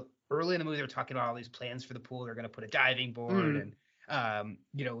 early in the movie they were talking about all these plans for the pool. They're going to put a diving board, and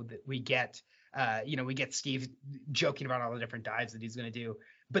we get Steve joking about all the different dives that he's going to do.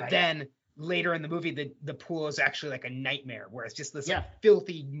 But then later in the movie, the pool is actually like a nightmare, where it's just this like,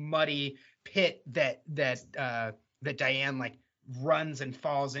 filthy, muddy pit that Diane like runs and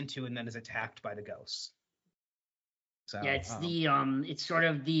falls into, and then is attacked by the ghosts. So it's it's sort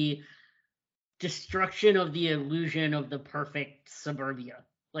of the destruction of the illusion of the perfect suburbia.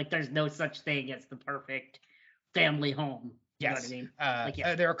 Like there's no such thing as the perfect family home. You know what I mean?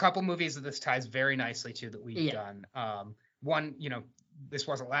 There are a couple movies that this ties very nicely to that we've done. One, this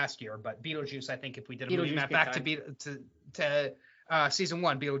wasn't last year, but Beetlejuice. I think if we did a movie map back to season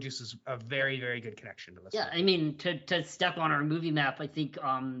 1, Beetlejuice is a very, very good connection to this. Yeah, I mean, to step on our movie map, I think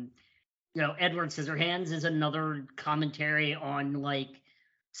Edward Scissorhands is another commentary on like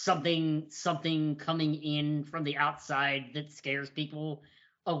something coming in from the outside that scares people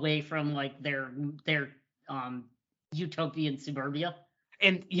away from like their utopian suburbia.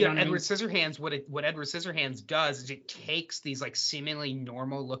 And Edward Scissorhands, what Edward Scissorhands does is it takes these like seemingly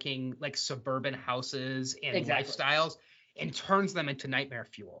normal looking like suburban houses and lifestyles and turns them into nightmare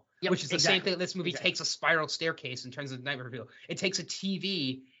fuel, which is the same thing. This movie takes a spiral staircase and turns it into nightmare fuel. It takes a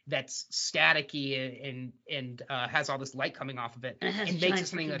TV that's staticky and has all this light coming off of it, and makes it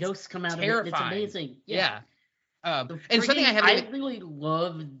something that's ghosts come out terrifying. Of it. It's amazing. Yeah. And something I haven't even. really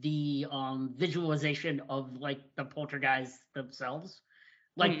love the visualization of like the poltergeists themselves,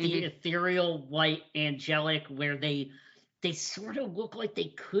 like the ethereal, white, angelic, where they sort of look like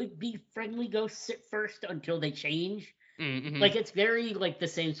they could be friendly ghosts at first until they change. Like it's very like the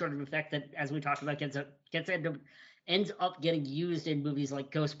same sort of effect that, as we talked about, ends up getting used in movies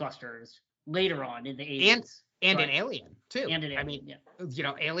like Ghostbusters later on in the 80s. And an Alien too. And an Alien,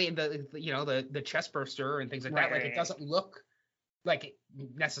 Alien, the chest burster and things like that. Like it doesn't look like it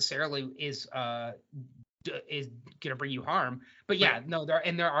necessarily is gonna bring you harm. But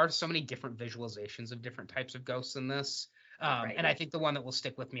there are so many different visualizations of different types of ghosts in this. And I think the one that will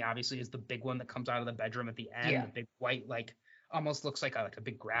stick with me obviously is the big one that comes out of the bedroom at the end. Yeah. The big white, like almost looks like a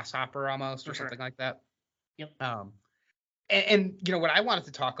big grasshopper almost or something like that. Yep. And what I wanted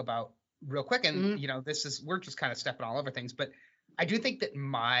to talk about real quick, and we're just kind of stepping all over things, but I do think that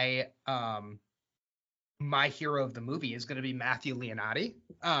my hero of the movie is going to be Matthew Leonardi,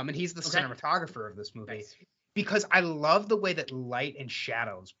 and he's the cinematographer of this movie. Nice. Because I love the way that light and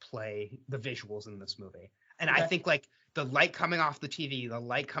shadows play the visuals in this movie, and I think like the light coming off the TV, the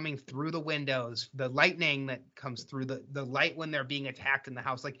light coming through the windows, the lightning that comes through the light when they're being attacked in the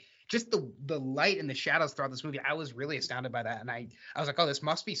house, like just the light and the shadows throughout this movie, I was really astounded by that. And I was like, oh, this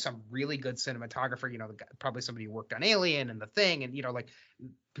must be some really good cinematographer, probably somebody who worked on Alien and The Thing, and like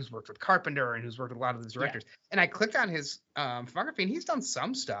who's worked with Carpenter and who's worked with a lot of those directors. Yeah. And I clicked on his filmography, and he's done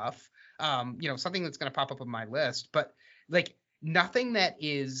some stuff, something that's going to pop up on my list, but like nothing that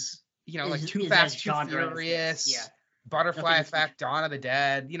is, like Too Fast, Too Furious, Butterfly Effect, Dawn of the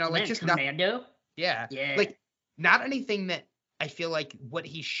Dead, like just Commando. Yeah, like not anything that I feel like what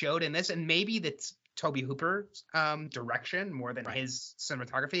he showed in this, and maybe that's Tobe Hooper's direction more than his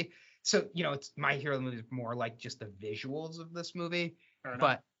cinematography. So it's my hero of the movie is more like just the visuals of this movie.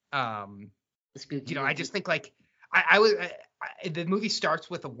 But I just think like the movie starts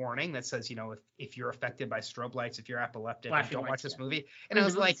with a warning that says if you're affected by strobe lights, if you're epileptic, don't watch this movie. And I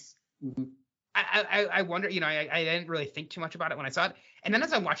was like. I wonder, I didn't really think too much about it when I saw it. And then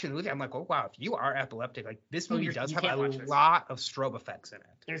as I'm watching the movie, I'm like, oh, wow, if you are epileptic, like this movie does have a lot of strobe effects in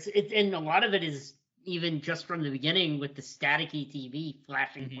it. And a lot of it is even just from the beginning with the staticky TV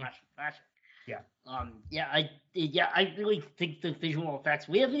flashing. Yeah. I really think the visual effects,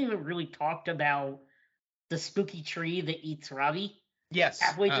 we haven't even really talked about the spooky tree that eats Robbie. Yes.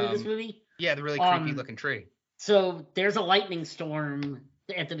 Halfway through this movie. Yeah, the really creepy looking tree. So there's a lightning storm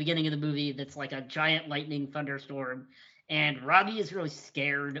at the beginning of the movie that's like a giant lightning thunderstorm, and Robbie is really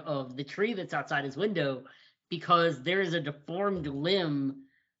scared of the tree that's outside his window because there is a deformed limb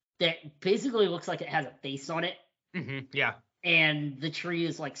that basically looks like it has a face on it. Yeah. And the tree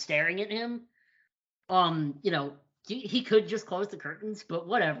is like staring at him. He could just close the curtains, but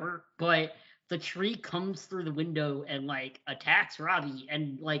whatever. But the tree comes through the window and like attacks Robbie,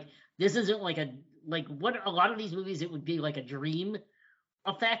 and like this isn't like what a lot of these movies, it would be like a dream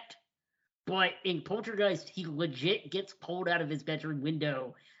effect, but in Poltergeist he legit gets pulled out of his bedroom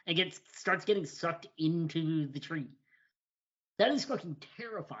window and starts getting sucked into the tree. That is fucking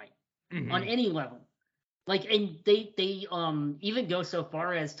terrifying on any level. Like, and they even go so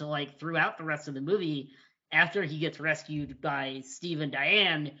far as to like throughout the rest of the movie, after he gets rescued by Steve and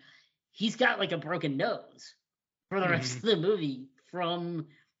Diane, he's got like a broken nose for the rest of the movie from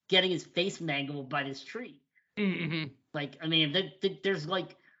getting his face mangled by this tree. Like, I mean, there's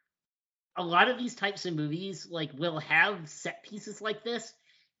like a lot of these types of movies like will have set pieces like this,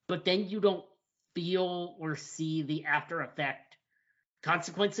 but then you don't feel or see the after effect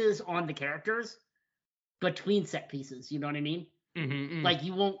consequences on the characters between set pieces. You know what I mean? Like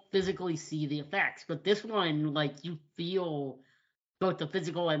you won't physically see the effects, but this one, like you feel both the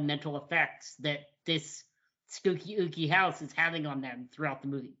physical and mental effects that this spooky ooky house is having on them throughout the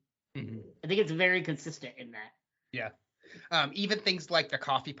movie. I think it's very consistent in that. Yeah. Even things like the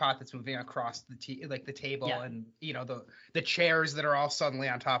coffee pot that's moving across the table, and the chairs that are all suddenly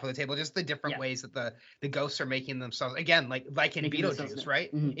on top of the table, just the different ways that the ghosts are making themselves, again, like in Beetlejuice,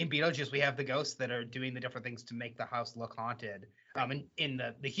 right? In Beetlejuice we have the ghosts that are doing the different things to make the house look haunted. And in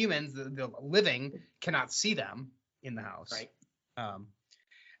the humans, the living cannot see them in the house. Right.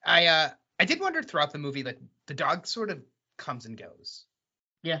 I did wonder throughout the movie, like the dog sort of comes and goes.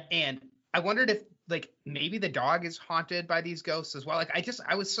 Yeah. And I wondered if like maybe the dog is haunted by these ghosts as well. Like it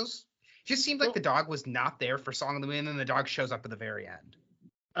just seemed like the dog was not there for Song of the Moon, and then the dog shows up at the very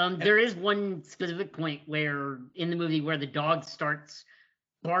end. There is one specific point where in the movie where the dog starts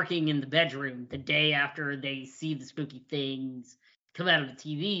barking in the bedroom the day after they see the spooky things come out of the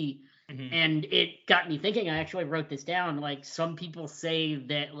TV. And it got me thinking. I actually wrote this down. Like some people say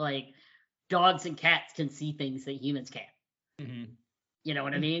that like dogs and cats can see things that humans can't. Mm-hmm. You know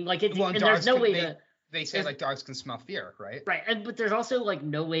what I mean? Like it's Well, and there's no way to. They say like dogs can smell fear, right? Right, but there's also like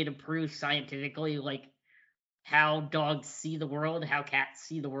no way to prove scientifically like how dogs see the world, how cats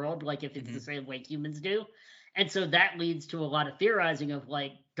see the world, like if it's the same way humans do. And so that leads to a lot of theorizing of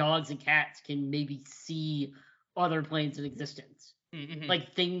like dogs and cats can maybe see other planes of existence. Mm-hmm.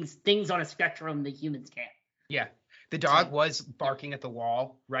 Like things on a spectrum that humans can't. Yeah. The dog was barking at the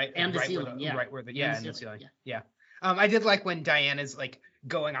wall, right? And the right ceiling, where Right where the ceiling. Yeah. I did like when Diane is like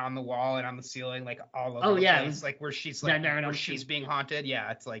going on the wall and on the ceiling, like all over the place, like where she's like where she's being haunted. Yeah,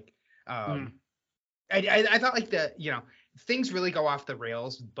 it's like I thought like things really go off the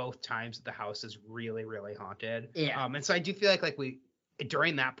rails both times that the house is really, really haunted. Yeah. And so I do feel like we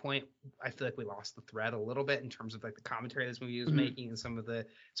during that point, I feel like we lost the thread a little bit in terms of like the commentary this movie was making and some of the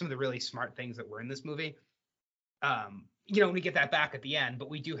really smart things that were in this movie. We get that back at the end, but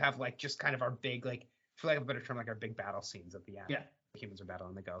we do have like just kind of our big, like, for lack of a better term, like our big battle scenes at the end. Yeah. The humans are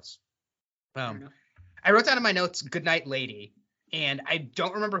battling the ghosts. I wrote down in my notes, "Good night, lady." And I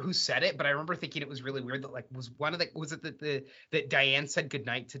don't remember who said it, but I remember thinking it was really weird that like was it that Diane said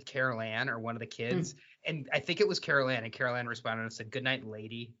goodnight to Carol Ann or one of the kids? And I think it was Carol Ann, and Carol Ann responded and said, "Good night,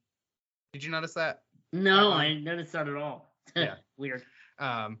 lady." Did you notice that? No, I didn't notice that at all. Yeah. Weird.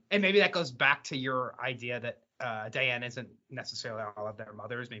 And maybe that goes back to your idea that Diane isn't necessarily all of their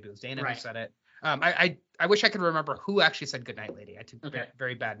mothers. Maybe it was Dana who said it. I wish I could remember who actually said "Good night, lady." I took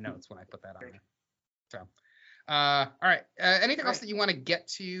very bad notes when I put that on there. So, all right. Anything else that you want to get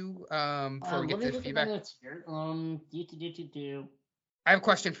to before we get to feedback? I have a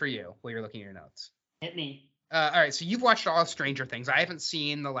question for you while you're looking at your notes. Hit me. All right. So you've watched all of Stranger Things. I haven't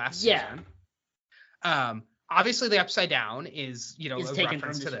seen the last season. Obviously, the Upside Down is a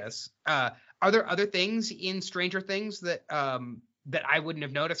reference to this. Are there other things in Stranger Things that I wouldn't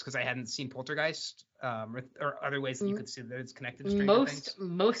have noticed because I hadn't seen Poltergeist, or other ways that you could see that it's connected to Stranger Things?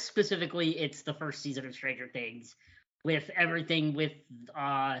 Most specifically, it's the first season of Stranger Things, with everything with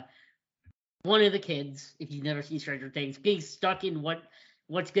one of the kids, if you've never seen Stranger Things, being stuck in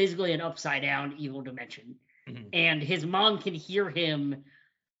what's basically an upside down evil dimension, and his mom can hear him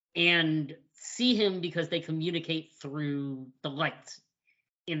and see him because they communicate through the lights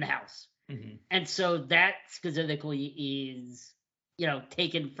in the house. And so that specifically is,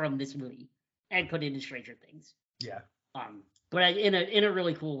 taken from this movie and put into Stranger Things. Yeah. But in a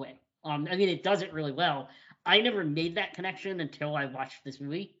really cool way. I mean, it does it really well. I never made that connection until I watched this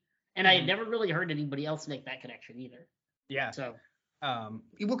movie, and I had never really heard anybody else make that connection either. Yeah. So. Well,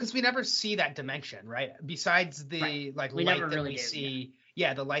 because we never see that dimension, right? Besides the light that we see.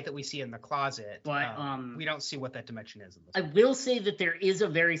 Yeah, the light that we see in the closet, but we don't see what that dimension is. I will say that there is a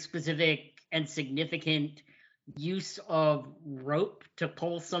very specific and significant use of rope to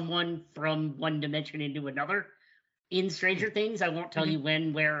pull someone from one dimension into another in Stranger Things. I won't tell you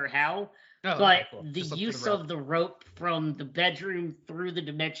when, where, or how, but the use of the rope from the bedroom through the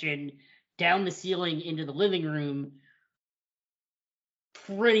dimension, down the ceiling into the living room,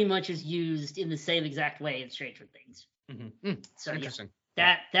 pretty much is used in the same exact way in Stranger Things. So interesting.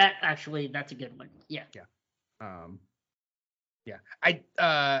 That actually, that's a good one. Yeah. Yeah. And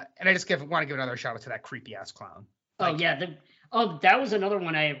I just want to give another shout out to that creepy ass clown. That was another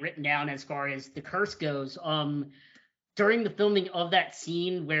one I had written down as far as the curse goes. During the filming of that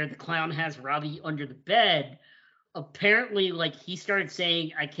scene where the clown has Robbie under the bed, apparently, like, he started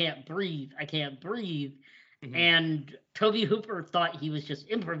saying, "I can't breathe, I can't breathe," and Toby Hooper thought he was just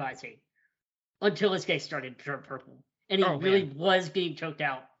improvising until his face started to turn purple. And he really was being choked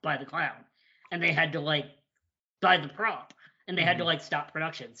out by the clown. And they had to, by the prop. And they had to, stop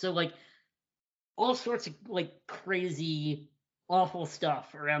production. So, all sorts of, crazy, awful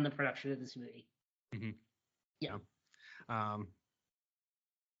stuff around the production of this movie. Yeah. All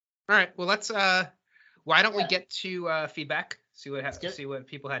right. Well, let's, why don't we get to feedback? See what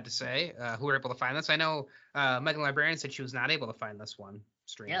people had to say, who were able to find this. I know Megan Librarian said she was not able to find this one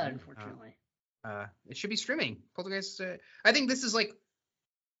streaming. Yeah, unfortunately. It should be streaming. Poltergeist. I think this is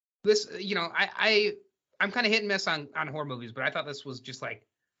this. I'm kind of hit and miss on horror movies, but I thought this was just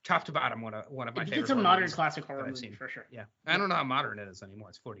top to bottom one of my favorite. It's a modern classic horror movie for sure. Yeah, I don't know how modern it is anymore.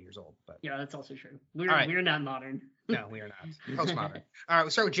 It's 40 years old, but yeah, that's also true. We're not modern. No, we are not. Postmodern. All right, we'll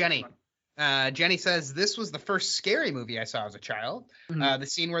start with Jenny. Jenny says, "This was the first scary movie I saw as a child. The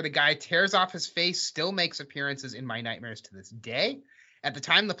scene where the guy tears off his face still makes appearances in my nightmares to this day. At the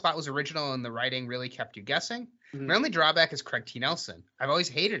time, the plot was original and the writing really kept you guessing. My only drawback is Craig T. Nelson. I've always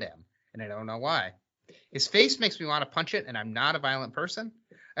hated him, and I don't know why. His face makes me want to punch it, and I'm not a violent person.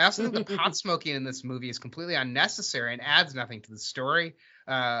 I also think the pot smoking in this movie is completely unnecessary and adds nothing to the story.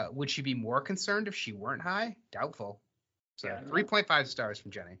 Would she be more concerned if she weren't high? Doubtful. So Yeah. 3.5 stars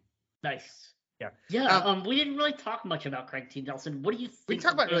from Jenny. Nice. Yeah. Yeah. We didn't really talk much about Craig T. Nelson. What do you think? We can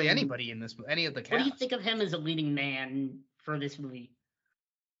talk about him, really anybody in this, any of the cast. What do you think of him as a leading man for this movie?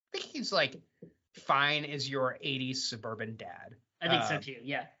 I think he's like fine as your 80s suburban dad. I think so too.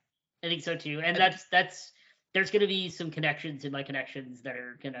 Yeah, I think so too. And that's there's gonna be some connections in my connections that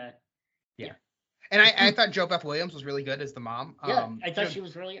are gonna. Yeah. And I thought Jo Beth Williams was really good as the mom. Yeah, I thought she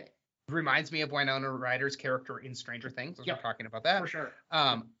was really good. Reminds me of Winona Ryder's character in Stranger Things. We're talking about that. For sure.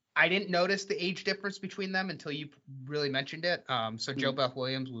 I didn't notice the age difference between them until you really mentioned it. So Jo Beth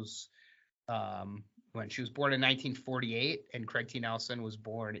Williams was when she was born in 1948, and Craig T. Nelson was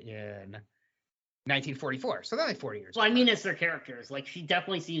born in 1944. So they're like 40 years. Well, I mean, it's their characters. Like, she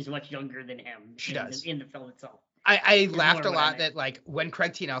definitely seems much younger than him. She does in the film itself. I laughed a lot that like when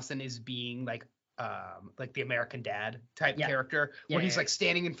Craig T. Nelson is being like the American Dad type character, where he's like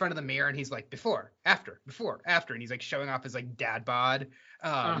standing in front of the mirror and he's like before, after, and he's like showing off his like dad bod.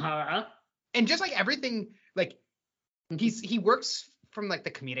 And just like everything, like he works from like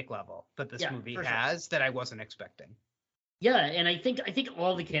the comedic level that this movie has that I wasn't expecting. Yeah, and I think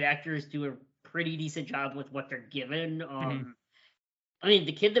all the kid actors do a pretty decent job with what they're given. I mean,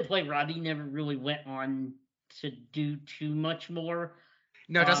 the kid that played Robbie never really went on to do too much more.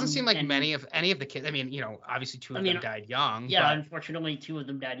 No, it doesn't seem like any of the kids. I mean, obviously two of them died young. Yeah, but unfortunately, two of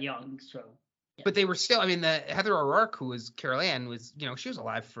them died young. So. Yeah. But they were still. I mean, the Heather O'Rourke, who was Carol Ann, was she was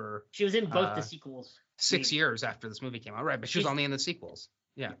alive for. She was in both the sequels. 6 years after this movie came out, right? But she was only in the sequels.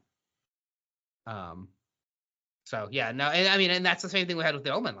 Yeah. So yeah, no, and I mean, and that's the same thing we had with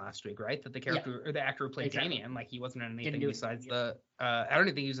the Omen last week, right? That the character or the actor who played Damien, like he wasn't in anything besides the. I don't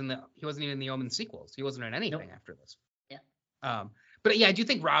even think he wasn't even in the Omen sequels. He wasn't in anything after this. Yeah. But yeah, I do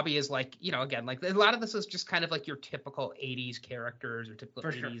think Robbie is like, again, like a lot of this is just kind of like your typical 80s characters or typical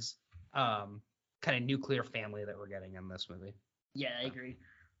 80s kind of nuclear family that we're getting in this movie. Yeah, I agree.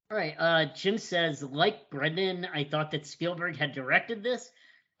 All right. Jim says, like Brendan, I thought that Spielberg had directed this.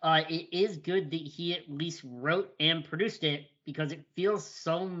 It is good that he at least wrote and produced it because it feels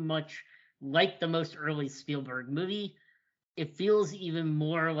so much like the most early Spielberg movie. It feels even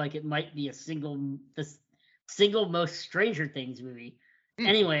more like it might be the single most Stranger Things movie.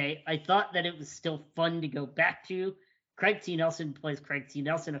 Anyway, I thought that it was still fun to go back to. Craig T. Nelson plays Craig T.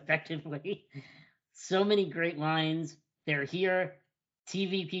 Nelson effectively. So many great lines. They're here.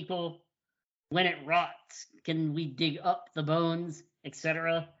 TV people. When it rots, can we dig up the bones,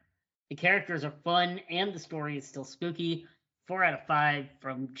 etc. The characters are fun, and the story is still spooky. 4 out of 5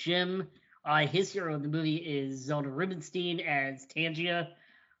 from Jim. His hero in the movie is Zelda Rubinstein as Tangia.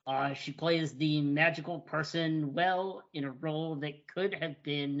 She plays the magical person well in a role that could have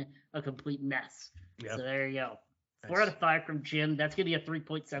been a complete mess. Yep. So there you go. Nice. 4 out of 5 from Jim. That's going to be a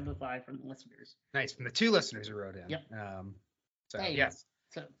 3.75 from the listeners. Nice. From the 2 listeners who wrote in. Yep. Yes.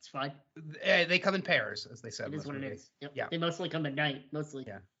 So it's fine. They come in pairs, as they said. It is what it is. Yep. Yeah. They mostly come at night. Mostly.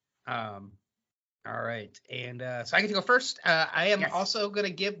 Yeah. All right. And so I get to go first. I am also going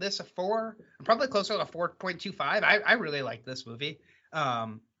to give this a 4. I'm probably closer to a 4.25. I really like this movie.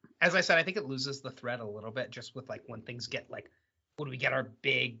 As I said, I think it loses the thread a little bit just with like when things get like, when we get our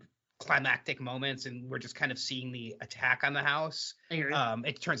big climactic moments and we're just kind of seeing the attack on the house.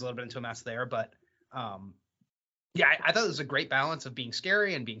 It turns a little bit into a mess there, but yeah, I thought it was a great balance of being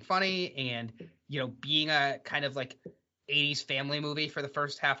scary and being funny and, being a kind of like 80s family movie for the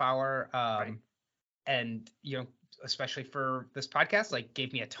first half hour. Right. And, especially for this podcast, like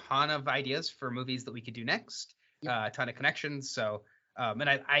gave me a ton of ideas for movies that we could do next, a ton of connections. So, and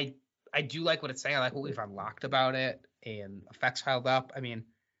I do like what it's saying. I like what we've unlocked about it and effects held up. I mean,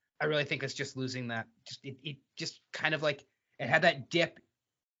 I really think it's just losing that. It just kind of like it had that dip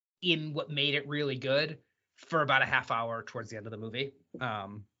in what made it really good for about a half hour towards the end of the movie.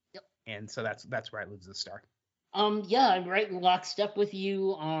 And so that's where I lose the star. Yeah, I'm right in lockstep with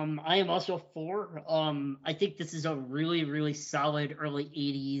you. I am also a 4. I think this is a really, really solid early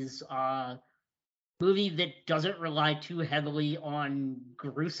 80s movie that doesn't rely too heavily on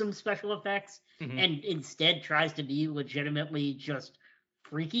gruesome special effects and instead tries to be legitimately just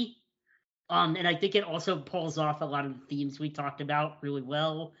freaky. And I think it also pulls off a lot of the themes we talked about really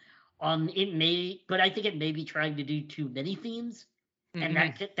well. But I think it may be trying to do too many themes, and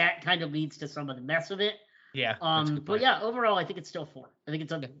that kind of leads to some of the mess of it. Yeah. But yeah, overall, I think it's still 4. I think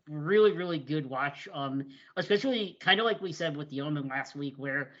it's a really, really good watch. Especially kind of like we said with The Omen last week,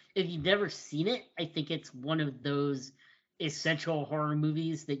 where if you've never seen it, I think it's one of those essential horror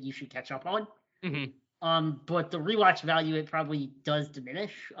movies that you should catch up on. But the rewatch value, it probably does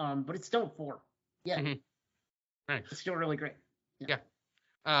diminish. But it's still a 4. Yeah, Mhm. Nice. it's still really great. Yeah.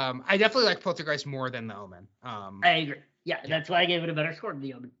 I definitely like Poltergeist more than The Omen. I agree. Yeah, that's why I gave it a better score than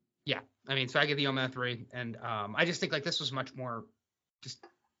The Omen. Yeah, I mean, so I give The Omen a 3, and I just think like this was much more just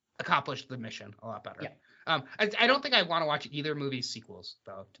accomplished the mission a lot better. Yeah. I don't think I want to watch either movie's sequels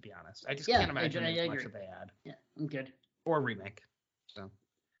though, to be honest. I just can't imagine as much that they add. Yeah, I'm good. Or remake. So,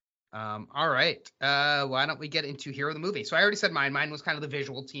 all right. Why don't we get into Hero of the Movie? So I already said mine. Mine was kind of the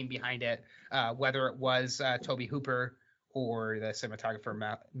visual team behind it, whether it was Toby Hooper or the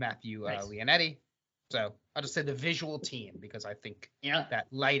cinematographer Matthew Leonetti. So I'll just say the visual team because I think that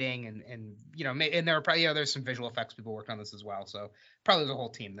lighting and you know, and there were probably there's some visual effects people worked on this as well. So probably the whole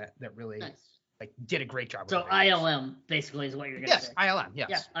team that really like did a great job. So ILM basically is what you're gonna say. ILM. Yes.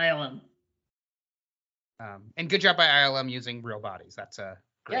 Yeah, ILM. And good job by ILM using real bodies. That's a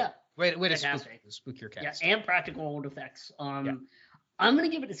great way to spook your cast. Yeah, and practical old effects. I'm gonna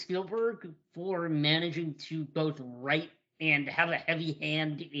give it to Spielberg for managing to both write and have a heavy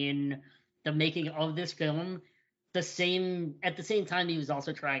hand in the making of this film. At the same time, he was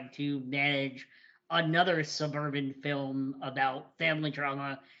also trying to manage another suburban film about family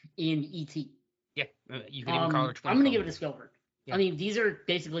drama in E.T. Yeah, you can even call it. I'm gonna give it to Spielberg. Yeah. I mean, these are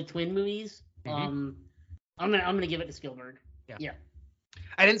basically twin movies. Mm-hmm. I'm gonna give it to Spielberg. Yeah.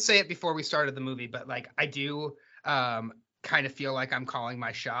 I didn't say it before we started the movie, but like I do kind of feel like I'm calling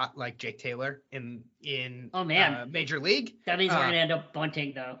my shot, like Jake Taylor in Major League. That means we're gonna end up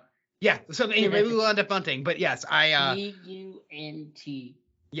bunting though. Yeah, so maybe we'll end up bunting, but yes, B-U-N-T.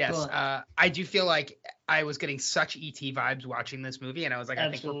 Yes, I do feel like I was getting such ET vibes watching this movie, and I was like,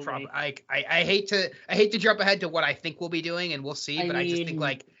 I think we're probably like I hate to jump ahead to what I think we'll be doing, and we'll see, but I just think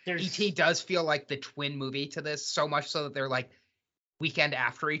like ET does feel like the twin movie to this, so much so that they're like weekend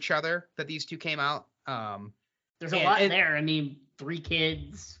after each other that these two came out. There's a lot there. I mean, 3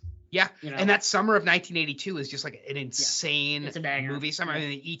 kids. Yeah, and that summer of 1982 is just like an insane movie summer. Yeah. I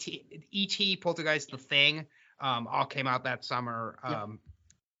mean, E.T., Poltergeist, The Thing, all came out that summer.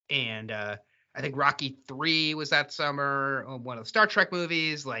 And I think Rocky 3 was that summer. One of the Star Trek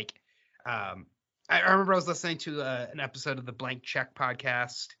movies. Like, I remember I was listening to an episode of the Blank Check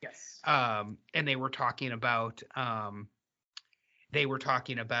podcast. Yes. And they were talking about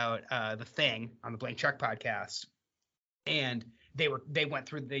The Thing on the Blank Check podcast, and they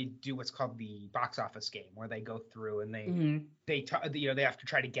do what's called the box office game, where they go through and they have to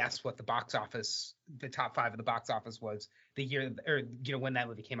try to guess what the top 5 of the box office was the year, or when that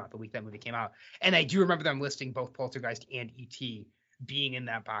movie came out, the week that movie came out. And I do remember them listing both Poltergeist and E.T. being in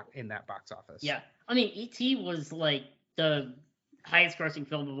that box office. Yeah, I mean, E.T. was like the highest grossing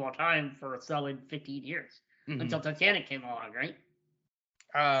film of all time for a solid 15 years until Titanic came along, right?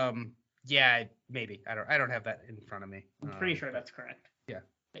 Yeah, maybe. I don't have that in front of me. I'm pretty sure that's correct. Yeah.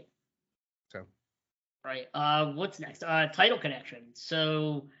 So. Right. What's next? Title connection.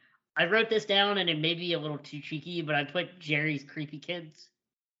 So I wrote this down, and it may be a little too cheeky, but I put Jerry's Creepy Kids.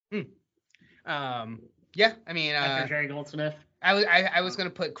 Yeah. I mean. After Jerry Goldsmith. I was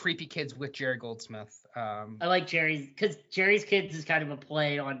gonna put Creepy Kids with Jerry Goldsmith. I like Jerry's, because Jerry's Kids is kind of a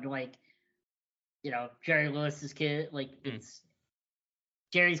play on like, Jerry Lewis's kid. Like it's.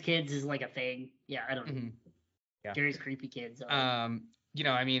 Jerry's Kids is like a thing. Yeah, I don't know. Yeah. Jerry's Creepy Kids. I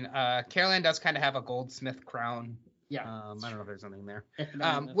mean, Carol Ann does kind of have a Goldsmith crown. Yeah. I don't know if there's something there.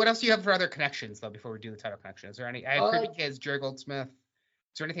 What else do you have for other connections, though, before we do the title connection? Is there any? I have Creepy Kids, Jerry Goldsmith.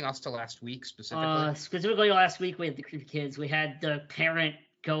 Is there anything else to last week specifically? Specifically last week, we had the Creepy Kids. We had the parent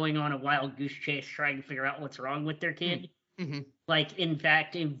going on a wild goose chase trying to figure out what's wrong with their kid. Like, in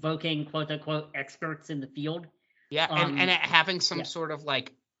fact, invoking quote-unquote experts in the field. Yeah, and having some sort of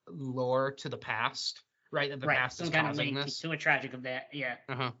like lore to the past, right? That the past is causing this. To a tragic event, yeah.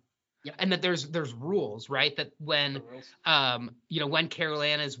 Yeah, and that there's rules, right? That when when Carol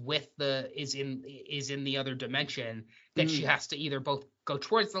Ann is in the other dimension, that she has to either both go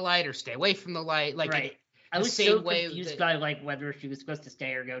towards the light or stay away from the light. Like right. I was so confused by like whether she was supposed to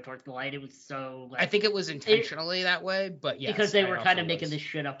stay or go towards the light. It was so like, I think it was intentionally that way, but yes, because they were kind of making this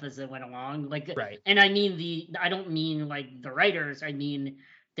shit up as they went along. Like right. And I mean I don't mean like the writers, I mean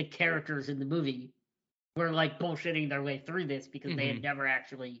the characters in the movie were like bullshitting their way through this because they had never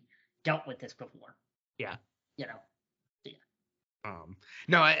actually dealt with this before. Yeah. Yeah.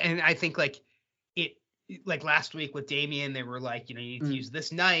 No, and I think like it, like last week with Damien, they were like, you need to use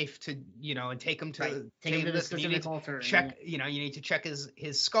this knife to, and take him to the specific altar. Check, you need to check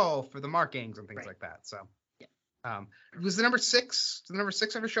his skull for the markings and things like that. So, was the number 6? Did the number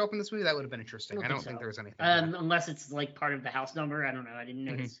 6 ever show up in this movie? That would have been interesting. I don't think there was anything. Unless it's like part of the house number. I don't know. I didn't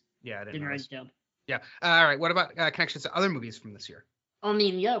notice. Yeah, I didn't write it down. Yeah. All right. What about connections to other movies from this year? I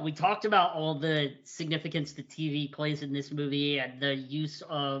mean, yeah, we talked about all the significance that TV plays in this movie and the use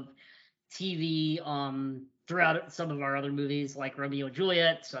of TV throughout some of our other movies like Romeo and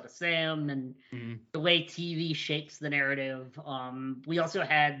Juliet, Son of Sam, and Mhm. the way TV shapes the narrative. We also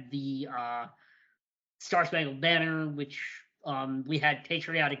had the Star Spangled Banner, which we had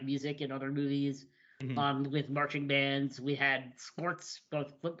patriotic music in other movies Mhm. with marching bands. We had sports,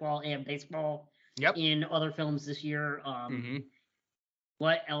 both football and baseball, Yep. in other films this year. Mhm.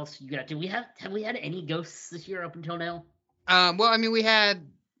 What else you got? Do we have we had any ghosts this year up until now? Well, I mean, we had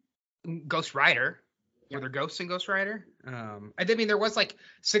Ghost Rider. Were Yep. there ghosts in Ghost Rider? I did mean there was like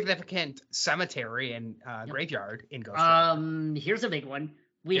significant cemetery and Yep. graveyard in Ghost Rider. Here's a big one.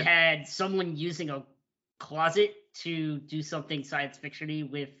 We Yep. had someone using a closet to do something science fictiony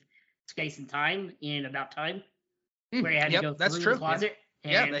with space and time in About Time, where he had to Yep, go that's through true. the closet.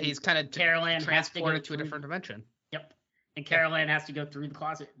 Yeah, And that he's kind of Carol Ann has to go transported to a through. different dimension. Yep. And Carol Ann has to go through the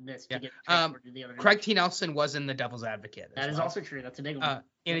closet in this Yeah. to get transported to the other Craig dimension. T. Nelson was in The Devil's Advocate. That is well. also true. That's a big one.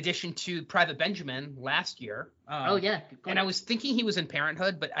 In addition to Private Benjamin last year. Oh yeah. And I was thinking he was in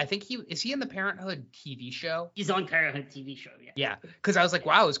Parenthood, but I think is he in the Parenthood TV show? He's on Parenthood TV show. Yeah. Yeah, because I was like,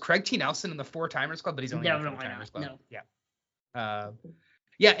 wow, is Craig T. Nelson in the Four Timers Club? But he's only in the Definitely Four Timers not. Club. No. Yeah.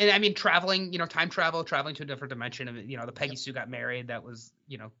 Yeah, and I mean traveling, time travel, traveling to a different dimension. And the Peggy Sue got married. That was,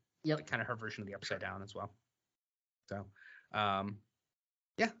 Yep. kind of her version of the Upside Down as well. So,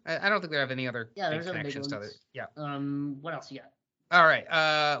 yeah, I don't think they have any other big connections to other. Yeah. What else you got? All right.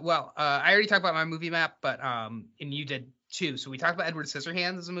 Well, I already talked about my movie map, but and you did too. So we talked about Edward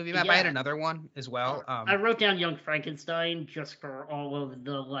Scissorhands as a movie map. I had Yeah. another one as well. I wrote down Young Frankenstein just for all of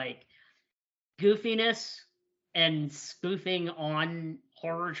the like goofiness and spoofing on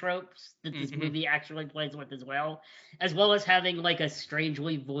horror tropes that this movie actually plays with as well as having like a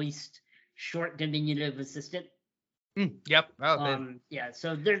strangely voiced short diminutive assistant. Yep. Oh, Yeah,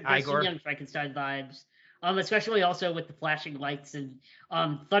 so there's some Young Frankenstein vibes. Especially also with the flashing lights and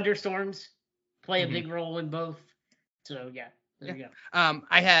thunderstorms play a big role in both. So yeah, there you go.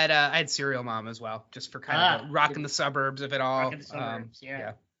 I had Serial Mom as well, just for kind of rocking the suburbs of it all. Rocking the suburbs,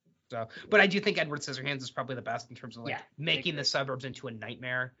 yeah. So, but I do think Edward Scissorhands is probably the best in terms of like making the agree. suburbs into a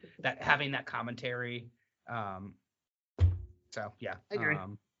nightmare. That having that commentary. So yeah, I agree.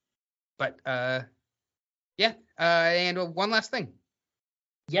 But yeah. And one last thing.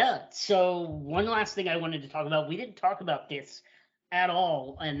 Yeah. So one last thing I wanted to talk about. We didn't talk about this at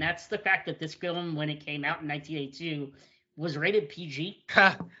all, and that's the fact that this film, when it came out in 1982, was rated PG.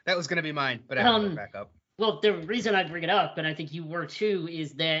 That was gonna be mine, but I have to back up. Well, the reason I bring it up, and I think you were too,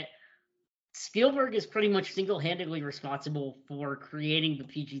 is that Spielberg is pretty much single-handedly responsible for creating the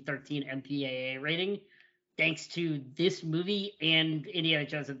PG-13 MPAA rating, thanks to this movie and Indiana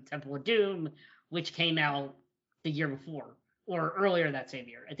Jones and the Temple of Doom, which came out the year before, or earlier that same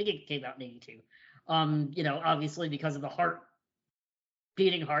year. I think it came out in 82. Obviously because of the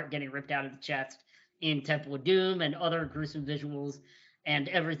beating heart getting ripped out of the chest in Temple of Doom and other gruesome visuals and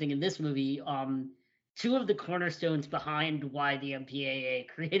everything in this movie, two of the cornerstones behind why the MPAA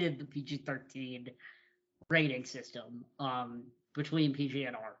created the PG-13 rating system between PG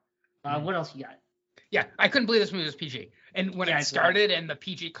and R. What else you got? Yeah, I couldn't believe this movie was PG. And when it started and the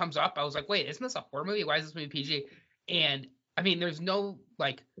PG comes up, I was like, wait, isn't this a horror movie? Why is this movie PG? And I mean, there's no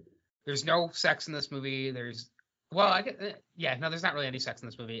sex in this movie. There's not really any sex in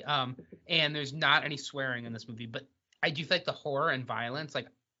this movie. And there's not any swearing in this movie. But I do feel like the horror and violence, like,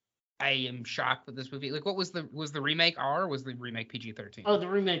 I am shocked with this movie. Like, what was the remake R or was the remake PG-13? Oh, the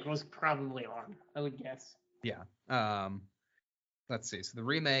remake was probably R, I would guess. Yeah. Let's see. So the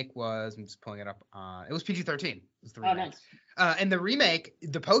remake was, I'm just pulling it up. It was PG-13. Was the remake. Oh, nice. And the remake,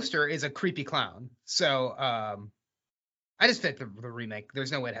 the poster is a creepy clown. So I just think the remake,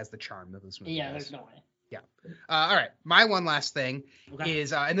 there's no way it has the charm that this movie Yeah, has. there's no way. Yeah. All right. My one last thing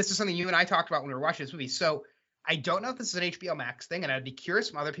is, and this is something you and I talked about when we were watching this movie. So I don't know if this is an HBO Max thing, and I'd be curious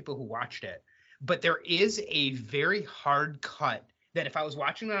from other people who watched it, but there is a very hard cut that if I was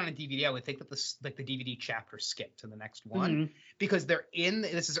watching it on a DVD, I would think that the DVD chapter skipped to the next one because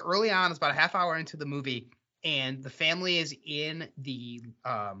this is early on, it's about a half hour into the movie, and the family is in the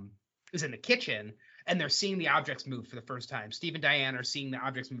kitchen and they're seeing the objects move for the first time. Steve and Diane are seeing the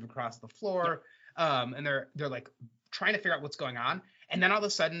objects move across the floor, and they're like trying to figure out what's going on, and then all of a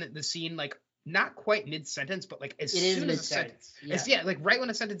sudden the scene, like, not quite mid-sentence, but like as soon as a sentence, like right when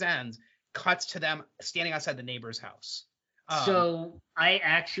a sentence ends, cuts to them standing outside the neighbor's house. So I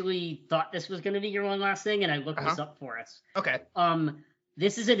actually thought this was going to be your one last thing, and I looked this up for us. Okay.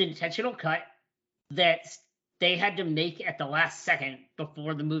 This is an intentional cut that they had to make at the last second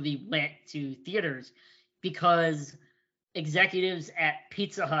before the movie went to theaters because executives at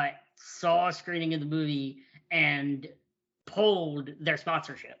Pizza Hut saw a screening of the movie and pulled their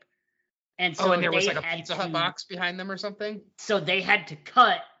sponsorship. And so and there was they like a had Pizza Hut box behind them or something? So they had to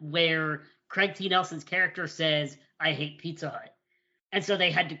cut where Craig T. Nelson's character says, "I hate Pizza Hut." And so they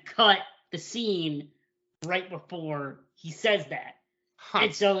had to cut the scene right before he says that. Huh.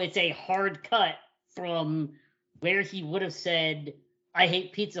 And so it's a hard cut from where he would have said, "I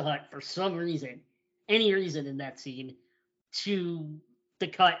hate Pizza Hut" for some reason, any reason in that scene, to the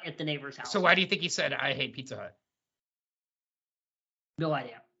cut at the neighbor's house. So why do you think he said, "I hate Pizza Hut"? No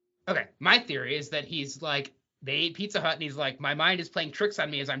idea. Okay, my theory is that he's like, they ate Pizza Hut, and he's like, my mind is playing tricks on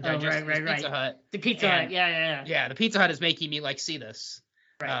me as I'm digesting this Pizza Hut. The Pizza Hut, yeah. Yeah, the Pizza Hut is making me like see this.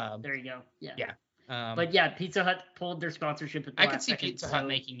 Right, there you go. Yeah. But yeah, Pizza Hut pulled their sponsorship at the I last could see second, Pizza Hut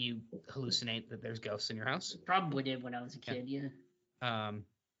making you hallucinate that there's ghosts in your house. Probably did when I was a kid, yeah.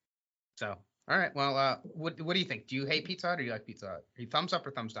 So, all right, well, what do you think? Do you hate Pizza Hut or do you like Pizza Hut? Are you thumbs up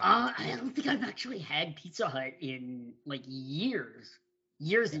or thumbs down? I don't think I've actually had Pizza Hut in like years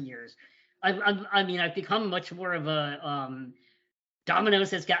and years. I mean, I've become much more of a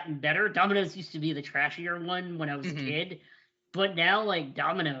Domino's has gotten better. Domino's used to be the trashier one when I was a kid, but now like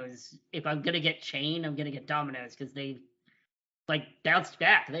Domino's, if I'm gonna get chain, I'm gonna get Domino's because they've like bounced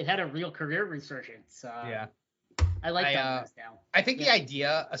back. They've had a real career resurgence. Yeah. I like Domino's now. I think the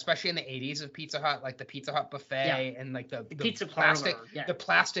idea, especially in the 80s of Pizza Hut, like the Pizza Hut buffet and like the pizza plastic, parlor, the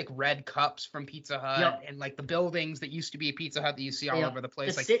plastic red cups from Pizza Hut and like the buildings that used to be a Pizza Hut that you see all over the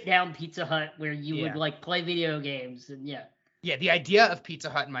place. The like sit-down Pizza Hut where you would like play video games and Yeah, the idea of Pizza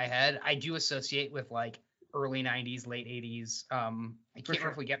Hut in my head, I do associate with like early 90s, late 80s. I can't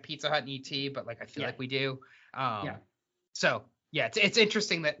remember if we get Pizza Hut and ET, but like I feel like we do. So yeah, it's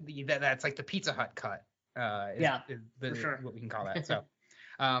interesting that that's like the Pizza Hut cut. For sure. What we can call that. So,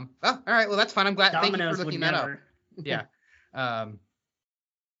 all right. Well, that's fun. I'm glad. Domino's, thank you for looking that up. Yeah.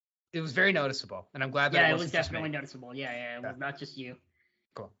 It was very noticeable, and I'm glad that it was definitely noticeable. Yeah. It was not just you.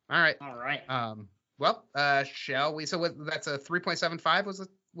 Cool. All right. Well, shall we? So that's a 3.75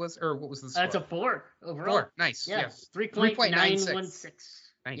 was or what was the score? That's a 4 overall. 4. Nice. Yes. 3.916.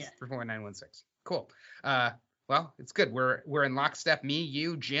 Nice. 3.916. Cool. Well, it's good. We're in lockstep. Me,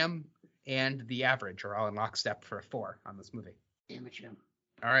 you, Jim, and the average are all in lockstep for a 4 on this movie. Damn it, Jim.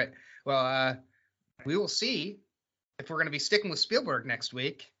 All right. Well, we will see if we're going to be sticking with Spielberg next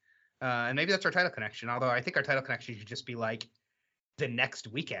week. And maybe that's our title connection. Although I think our title connection should just be like the next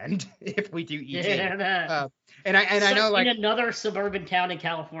weekend if we do ET. I know like in another suburban town in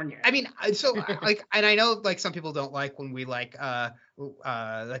California. I mean, so like, and I know like some people don't like when we like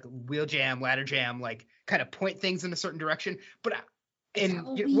wheel jam, ladder jam, like kind of point things in a certain direction. But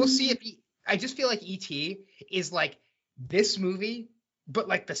we'll see if I just feel like ET is like this movie, but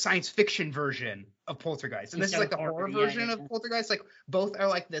like the science fiction version of Poltergeist, and this is like the horror version of Poltergeist. Like both are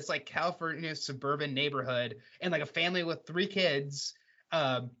like this like California suburban neighborhood, and like a family with 3 kids,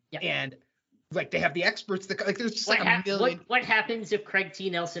 and like they have the experts that like there's just like a million. What happens if Craig T.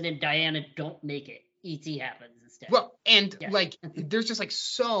 Nelson and Diana don't make it? ET happens instead. Well, and like there's just like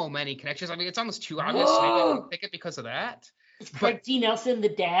so many connections. I mean, it's almost too obvious. Maybe I don't pick it because of that. Is Craig T. Nelson the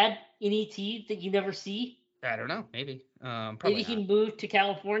dad in ET that you never see? I don't know. Maybe. Maybe he moved to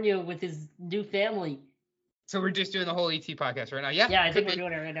California with his new family. So we're just doing the whole ET podcast right now. Yeah. Yeah, I think we're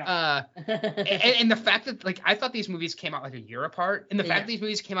doing it right now. And the fact that like I thought these movies came out like a year apart, and the fact that these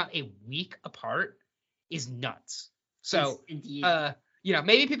movies came out a week apart is nuts. So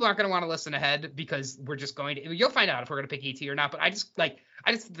maybe people aren't going to want to listen ahead because we're just going to. You'll find out if we're going to pick ET or not. But I just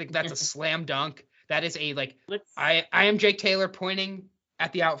think that's a slam dunk. That is a like. I am Jake Taylor pointing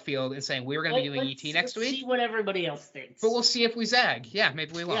at the outfield and saying we're going to be doing ET next week. See what everybody else thinks. But we'll see if we zag. Yeah,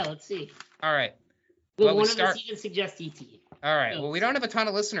 maybe we won't. Yeah, let's see. All right. Well, one of us even suggest ET. All right. Well, we don't have a ton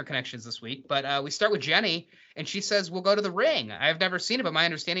of listener connections this week, but we start with Jenny, and she says we'll go to The Ring. I've never seen it, but my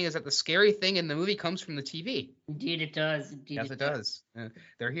understanding is that the scary thing in the movie comes from the TV. Indeed, it does. Yes, it does.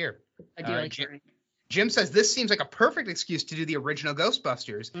 They're here. I do like The Ring. Jim says this seems like a perfect excuse to do the original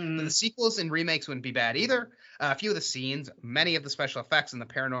Ghostbusters, but the sequels and remakes wouldn't be bad either. A few of the scenes, many of the special effects, and the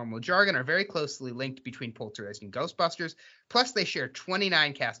paranormal jargon are very closely linked between Poltergeist and Ghostbusters. Plus, they share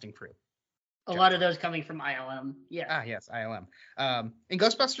 29 casting crew. A lot of those coming from ILM. Yeah. Ah, yes, ILM. And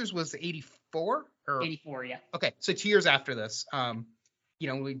Ghostbusters was 84? Or 84, yeah. Okay, so 2 years after this.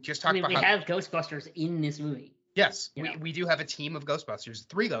 We just talked about we have Ghostbusters in this movie. Yes, we do have a team of Ghostbusters.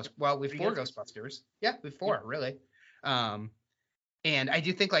 3 we have 4 Ghostbusters. Yeah, we have 4, really. And I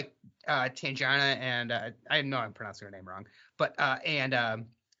do think like Tangina and I know I'm pronouncing her name wrong, but and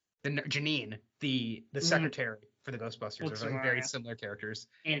the Janine the secretary for the Ghostbusters Looks are like similar, very yeah. similar characters.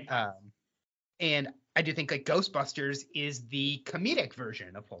 And And I do think like Ghostbusters is the comedic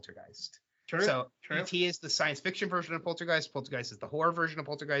version of Poltergeist. true, So true. E.T. is the science fiction version of Poltergeist. Poltergeist is the horror version of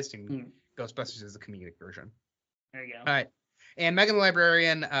Poltergeist, and Ghostbusters is the comedic version. There you go. All right. And Megan the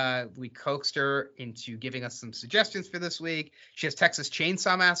Librarian, we coaxed her into giving us some suggestions for this week. She has Texas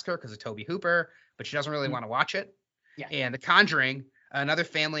Chainsaw Massacre because of Toby Hooper, but she doesn't really want to watch it. Yeah. And The Conjuring, another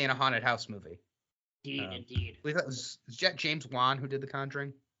family in a haunted house movie. Indeed. I believe that was James Wan who did The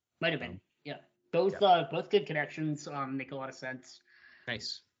Conjuring. Might have been. Yeah. Both good connections. Make a lot of sense.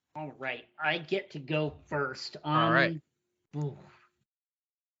 Nice. All right. I get to go first. All right.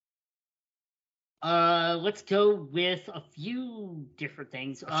 Let's go with a few different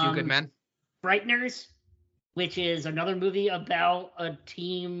things. A Few Good Men. Frighteners, which is another movie about a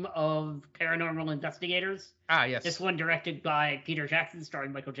team of paranormal investigators. Ah, yes. This one directed by Peter Jackson,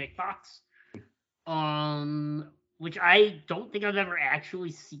 starring Michael J. Fox. Which I don't think I've ever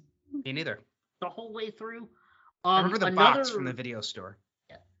actually seen. Me neither. The whole way through. I remember the box from the video store.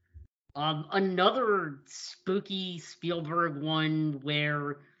 Yeah. Another spooky Spielberg one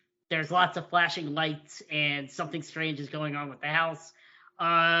where there's lots of flashing lights and something strange is going on with the house.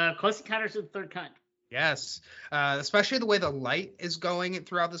 Close Encounters of the Third Kind. Yes. Especially the way the light is going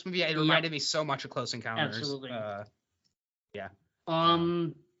throughout this movie. It reminded me so much of Close Encounters. Absolutely. Yeah.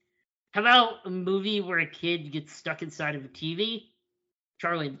 How about a movie where a kid gets stuck inside of a TV?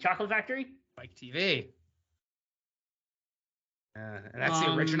 Charlie and the Chocolate Factory? Like TV. And that's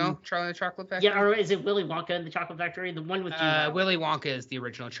the original Charlie and the Chocolate Factory? Yeah, or is it Willy Wonka and the Chocolate Factory? The one with Willy Wonka is the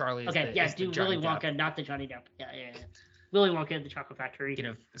original. Charlie is do Willy Wonka, Depp. not the Johnny Depp. Yeah. Willy Wonka and the Chocolate Factory.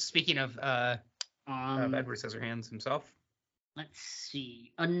 Speaking of Edward Scissorhands himself. Let's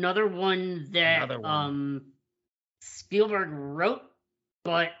see. Another one that Spielberg wrote,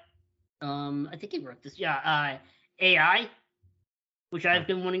 but I think he wrote this. Yeah, AI, which I've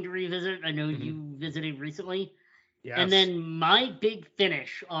been wanting to revisit. I know you visited recently. Yes. And then My Big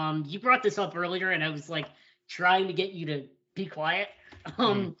Finish. You brought this up earlier, and I was like trying to get you to be quiet.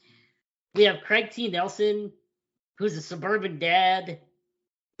 We have Craig T. Nelson, who's a suburban dad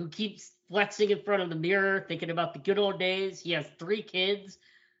who keeps flexing in front of the mirror, thinking about the good old days. He has 3 kids.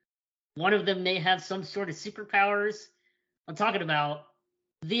 One of them may have some sort of superpowers. I'm talking about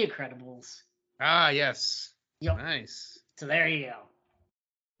The Incredibles. Ah, yes. Yep. Nice. So there you go.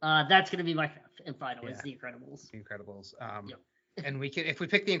 That's going to be my fifth and final is The Incredibles. The Incredibles. And we can, if we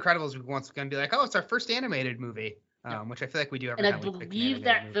pick The Incredibles, we're once going to be like, oh, it's our first animated movie, which I feel like we do every time we pick an animated movie. And I believe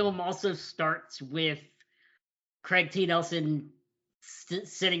that film also starts with Craig T. Nelson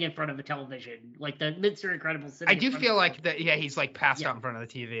sitting in front of a television, like the Mr. Incredibles. I do feel like that. Yeah, he's like passed out in front of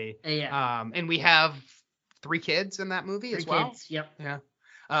the TV. Yeah. And we have 3 kids in that movie as well. Kids, yep. Yeah.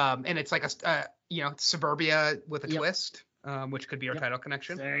 And it's like a suburbia with a twist, which could be our title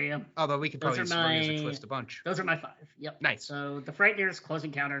connection. There you go. Although we could probably use suburbia as a twist a bunch. Those are my 5. Yep. Nice. So The Frighteners, Close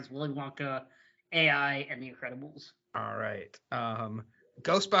Encounters, Willy Wonka, AI, and The Incredibles. All right.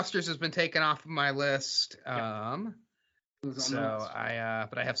 Ghostbusters has been taken off of my list. So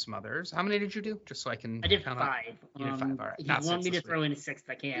but I have some others. How many did you do? Just so I can. I did 5. You did 5. All right. If you want me to throw in a 6th,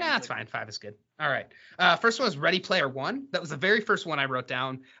 I can. Nah, that's fine. 5 is good. All right. First one was Ready Player One. That was the very first one I wrote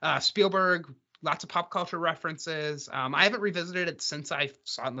down. Spielberg, lots of pop culture references. I haven't revisited it since I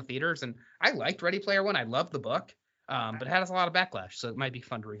saw it in the theaters, and I liked Ready Player One. I loved the book, but it has a lot of backlash, so it might be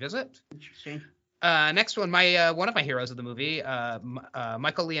fun to revisit. Interesting. Next one, my one of my heroes of the movie,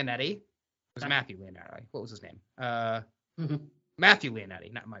 Michael Leonetti. It was Matthew Leonetti. What was his name? Matthew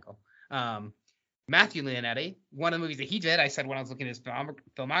Leonetti, not Michael. Matthew Leonetti, one of the movies that he did, I said when I was looking at his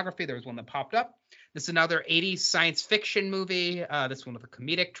filmography, there was one that popped up. This is another 80s science fiction movie. This one with a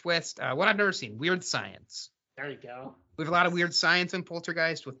comedic twist. One I've never seen, Weird Science. There you go. We have a lot of weird science in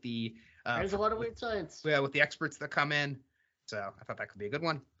Poltergeist with the... There's a lot of weird science. Yeah, with the experts that come in. So I thought that could be a good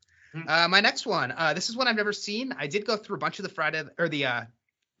one. My next one, this is one I've never seen. I did go through a bunch of the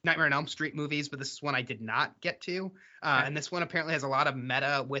Nightmare on Elm Street movies, but this is one I did not get to. And this one apparently has a lot of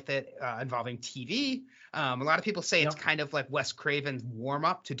meta with it involving TV. A lot of people say it's kind of like Wes Craven's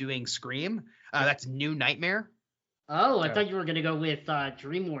warm-up to doing Scream. That's New Nightmare. Oh, I thought you were going to go with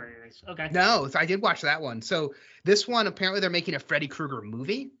Dream Warriors. Okay. No, I did watch that one. So this one, apparently they're making a Freddy Krueger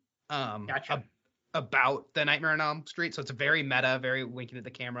movie about the Nightmare on Elm Street. So it's a very meta, very winking at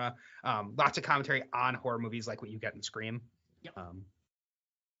the camera. Lots of commentary on horror movies like what you get in Scream. Yep.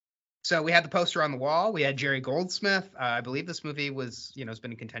 So we had the poster on the wall. We had Jerry Goldsmith. I believe this movie was, has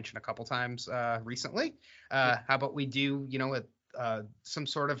been in contention a couple times recently. How about we do, some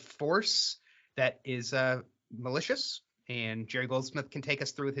sort of force that is malicious and Jerry Goldsmith can take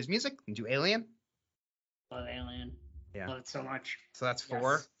us through with his music and do Alien. Love Alien. Yeah. Love it so much. So that's Yes.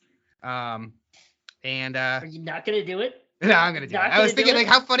 4. And Are you not gonna do it? no, I'm gonna do it. Not I was gonna do thinking like, it?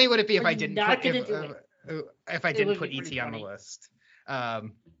 how funny would it be if Are I you didn't not put gonna do if I It didn't would put be pretty ET on the funny. list.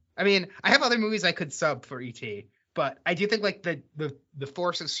 I mean, I have other movies I could sub for ET, but I do think like the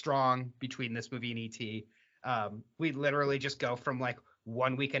force is strong between this movie and ET. We literally just go from like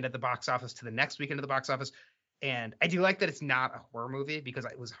one weekend at the box office to the next weekend at the box office. And I do like that it's not a horror movie because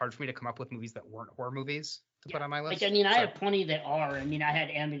it was hard for me to come up with movies that weren't horror movies to put on my list. Like, I mean, I have plenty that are. I mean, I had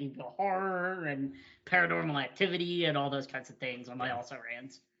Amityville Horror and Paranormal Activity and all those kinds of things on my also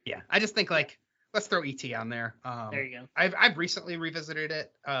rans. Yeah, I just think like let's throw ET on there. There you go. I've recently revisited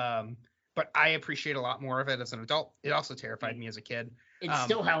it, but I appreciate a lot more of it as an adult. It also terrified me as a kid. It's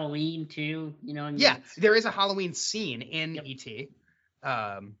still Halloween too, you know. I mean, Yeah, there is a Halloween scene in Yep. ET.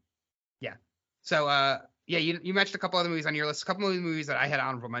 Yeah. So yeah, you mentioned a couple other movies on your list. A couple of movies that I had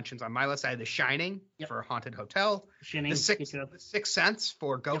honorable mentions on my list. I had The Shining for Haunted Hotel. Shining, The Sixth Sense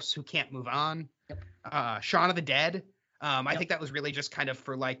for Ghosts Who Can't Move On. Shaun of the Dead. I think that was really just kind of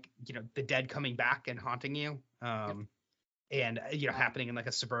for like, you know, the dead coming back and haunting you. And, you know, happening in like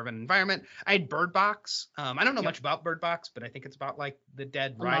a suburban environment. I had Bird Box. I don't know much about Bird Box, but I think it's about like the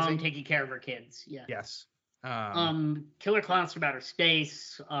dead rising. Mom taking care of her kids. Yeah. Yes. Killer Clowns from Outer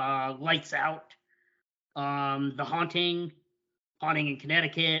Space. Lights Out. The Haunting in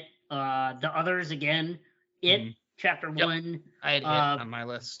Connecticut. The Others again. It Chapter 1. I had It on my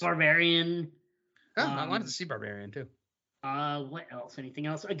list. Barbarian. Oh, I wanted to see Barbarian too. What else? Anything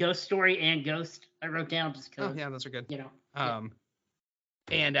else? A Ghost Story and Ghost. I wrote down just because. Oh yeah, those are good. You know.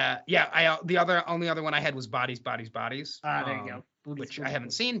 And the only other one I had was Bodies. There you go. Which I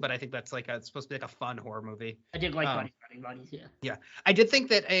haven't seen, but I think that's like it's supposed to be like a fun horror movie. I did like Bodies. Yeah. Yeah, I did think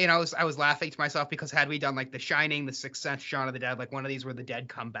that, you know, I was laughing to myself because had we done like The Shining, The Sixth Sense, Shaun of the Dead, like one of these where the dead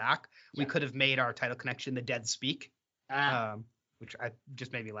come back, we could have made our title connection The Dead Speak, which I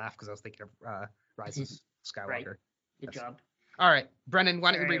just made me laugh because I was thinking of Rise of Skywalker. Right. Good job. All right, Brendan,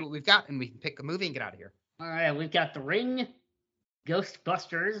 why don't you read what we've got and we can pick a movie and get out of here. All right, we've got The Ring,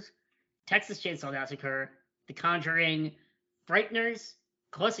 Ghostbusters, Texas Chainsaw Massacre, The Conjuring, Frighteners,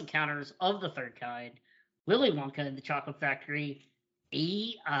 Close Encounters of the Third Kind, Willy Wonka and the Chocolate Factory,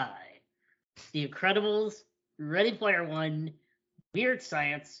 AI, The Incredibles, Ready Player One, Weird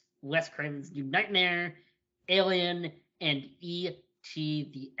Science, Wes Craven's New Nightmare, Alien, and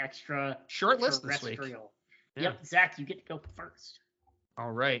E.T. the Extra. Short list this week. Yeah. Yep, Zach, you get to go first.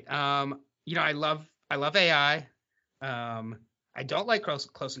 All right. You know, I love AI. I don't like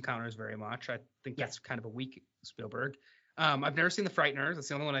Close Encounters very much. I think that's kind of a weak Spielberg. I've never seen The Frighteners. That's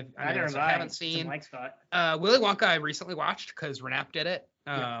the only one I haven't seen. Willy Wonka I recently watched because Renap did it.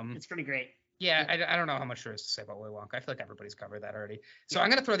 It's pretty great. Yeah, I don't know how much there is to say about Willy Wonka. I feel like everybody's covered that already. So I'm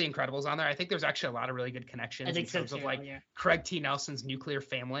going to throw The Incredibles on there. I think there's actually a lot of really good connections in terms of like Craig T. Nelson's nuclear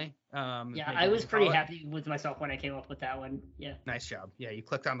family. I was pretty happy with myself when I came up with that one. Yeah. Nice job. Yeah, you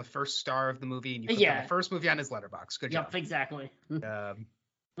clicked on the first star of the movie and you clicked on the first movie on his letterbox. Good job. Yep, exactly.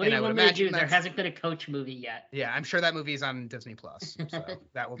 What do you want me to do? There hasn't been a Coach movie yet. Yeah, I'm sure that movie is on Disney Plus. So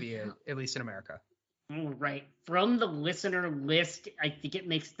that will be at least in America. All right. From the listener list, I think it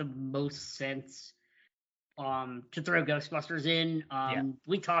makes the most sense to throw Ghostbusters in.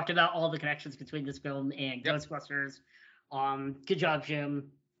 We talked about all the connections between this film and Ghostbusters. Good job, Jim.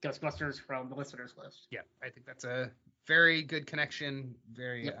 Ghostbusters from the listeners list. Yeah, I think that's a very good connection.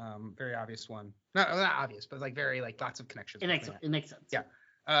 Very obvious one. Not obvious, but like very like lots of connections. It makes sense. Yeah.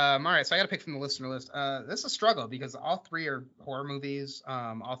 All right, so I got to pick from the listener list. This is a struggle because all three are horror movies.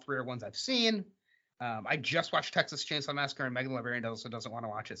 All three are ones I've seen. I just watched Texas Chainsaw Massacre, and Megan Lavarian also doesn't want to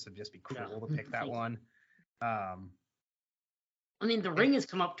watch it, so it'd just be cool to pick that one. I mean, The Ring has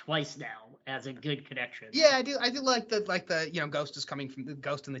come up twice now as a good connection. Yeah, I do like the you know, Ghost is coming from the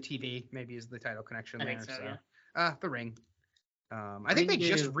Ghost in the TV. Maybe is the title connection there. Think so, yeah. The Ring. I think they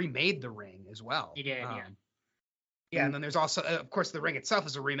just remade The Ring as well. They did, yeah. Yeah, and then there's also, of course, The Ring itself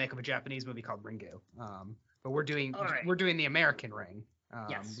is a remake of a Japanese movie called Ringu. But we're doing the American Ring.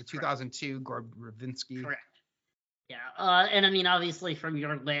 The 2002 Gore Verbinski. Correct. Yeah, and I mean, obviously from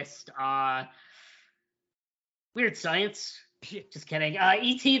your list, Weird Science. Just kidding.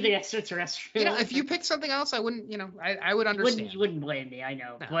 E.T. the Extraterrestrial. You know, if you picked something else, I wouldn't. You know, I would understand. You wouldn't blame me. I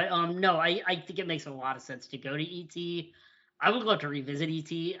know, but no, I think it makes a lot of sense to go to E.T. I would love to revisit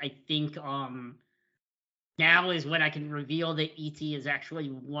E.T. I think now is when I can reveal that E.T. is actually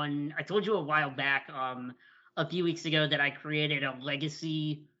one. I told you a while back, a few weeks ago, that I created a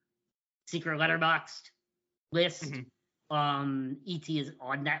legacy secret letterboxed list. E.T. is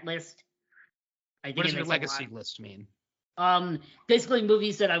on that list. What does your legacy list mean? Basically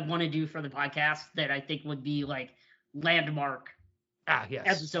movies that I want to do for the podcast that I think would be like landmark Yes.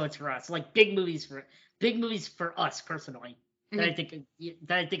 episodes for us, like big movies for us personally. That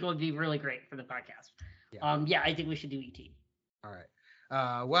I think would be really great for the podcast. Yeah. I think we should do ET. All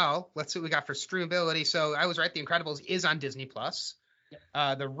right. Well, let's see what we got for streamability. So I was right. The Incredibles is on Disney Plus.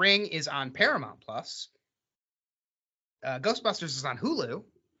 Yep. The Ring is on Paramount Plus. Ghostbusters is on Hulu.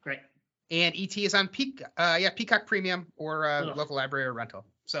 Great. And ET is on Peacock Premium or local library or rental.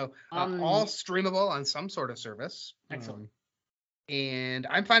 So all streamable on some sort of service. Excellent. And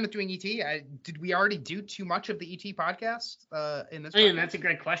I'm fine with doing ET. Did we already do too much of the ET podcast in this? That's a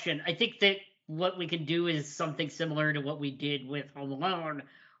great question. I think that what we can do is something similar to what we did with Home Alone,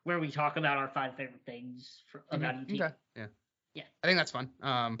 where we talk about our 5 favorite things about ET. Okay. Yeah. I think that's fun.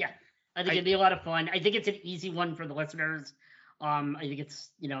 I think it'd be a lot of fun. I think it's an easy one for the listeners. I think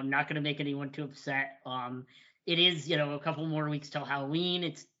it's not going to make anyone too upset. It is a couple more weeks till Halloween.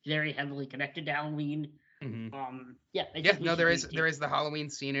 It's very heavily connected to Halloween. There is the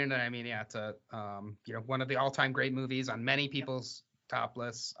Halloween scene in it. I mean, it's a one of the all-time great movies on many people's top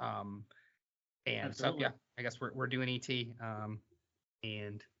lists. And so I guess we're doing ET.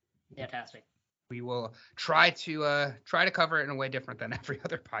 And fantastic. We will try to cover it in a way different than every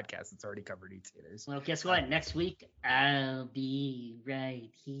other podcast that's already covered ET. Well, guess what? Next week I'll be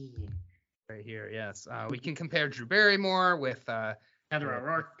right here. Right here, yes. We can compare Drew Barrymore with Heather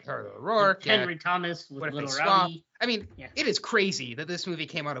O'Rourke, Henry Thomas with what Little Rowdy. I mean, it is crazy that this movie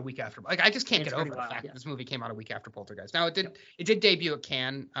came out a week after. Like, I just can't get over the fact that this movie came out a week after Poltergeist. Now, it did debut at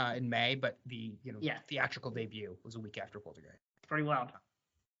Cannes in May, but the theatrical debut was a week after Poltergeist. Pretty wild.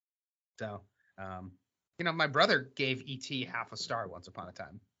 So, my brother gave E.T. half a star once upon a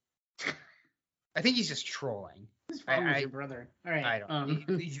time. I think he's just trolling. What's wrong with your brother? All right. I don't.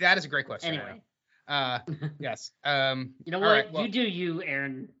 That is a great question. Anyway. Yes. You know what? Right, well, you do you,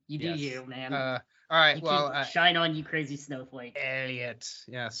 Aaron. You do you, man. All right. Shine on, you crazy snowflake. Elliot.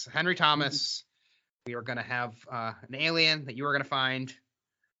 Yes. Henry Thomas. We are going to have an alien that you are going to find.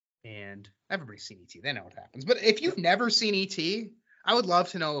 And everybody's seen E.T. They know what happens. But if you've never seen E.T., I would love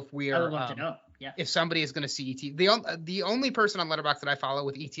to know if we are. I would love to know. Yeah. If somebody is going to see E.T. The only person on Letterboxd that I follow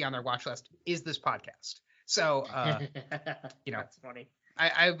with E.T. on their watch list is this podcast. So, That's funny.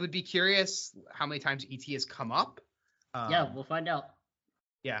 I would be curious how many times E.T. has come up. We'll find out.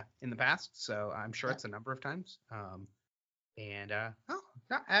 Yeah, in the past. So I'm sure it's a number of times. It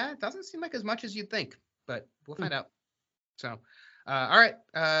doesn't seem like as much as you'd think, but we'll find out. So, all right.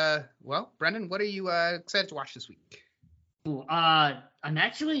 Well, Brendan, what are you excited to watch this week? Ooh, I'm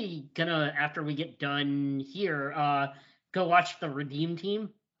actually gonna, after we get done here, go watch The Redeem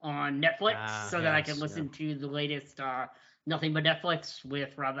Team on Netflix that I can listen to the latest Nothing But Netflix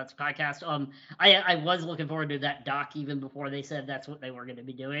with Rob That's podcast. I was looking forward to that doc even before they said that's what they were going to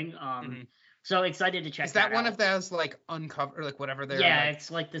be doing. So excited to check. Is that one of those like uncover, like whatever they're? Yeah, it's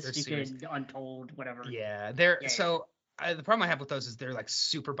like the stupid series. Untold whatever. Yeah, they're so. The problem I have with those is they're like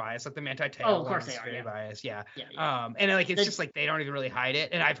super biased. Like the Manti Te'o. Oh, of course they are. Very biased. Yeah. And like it's just like they don't even really hide it.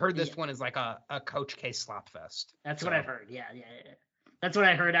 And I've heard this one is like a Coach K slop fest. That's what I've heard. Yeah. That's what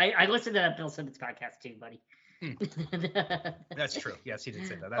I heard. I listened to that Bill Simmons podcast too, buddy. That's true. Yes, he did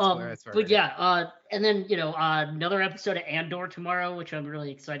say that. That's but yeah, and then another episode of Andor tomorrow, which I'm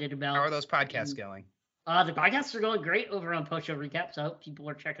really excited about. How are those podcasts going? The podcasts are going great over on Post Show Recaps. I hope people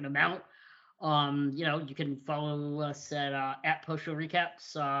are checking them out. You can follow us at Post Show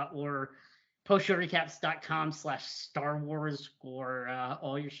Recaps or postshowrecaps.com/Star Wars for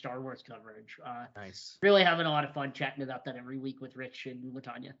all your Star Wars coverage. Nice. Really having a lot of fun chatting about that every week with Rich and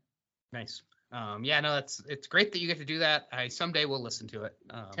Latanya. Nice. It's great that you get to do that. I someday will listen to it.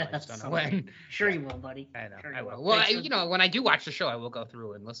 I just don't know when. Sure you will, buddy. I know. Sure I will. Well, when I do watch the show, I will go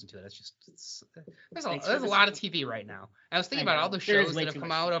through and listen to it. There's a lot of TV right now. I was thinking about all the shows that have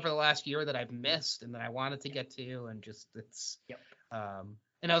come out over the last year that I've missed and that I wanted to get to, and just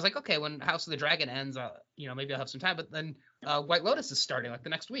and I was like, okay, when House of the Dragon ends, maybe I'll have some time. But then White Lotus is starting like the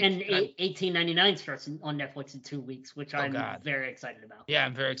next week. And 1899 starts on Netflix in 2 weeks, which I'm very excited about. Yeah,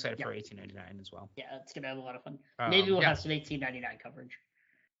 I'm very excited for 1899 as well. Yeah, it's going to have a lot of fun. Maybe we'll have some 1899 coverage.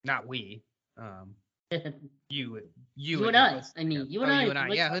 Not we. You and I. I mean, you and I.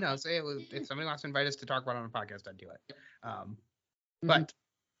 Yeah, who knows? If somebody wants to invite us to talk about it on a podcast, I'd do it. But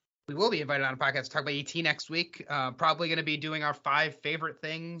we will be invited on a podcast to talk about E.T. next week. Probably going to be doing our 5 favorite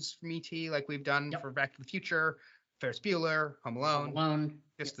things from E.T. like we've done for Back to the Future, Ferris Bueller, Home Alone.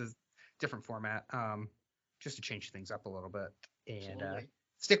 Just a different format, just to change things up a little bit. And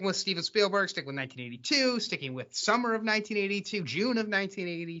sticking with Steven Spielberg, sticking with 1982, sticking with summer of 1982, June of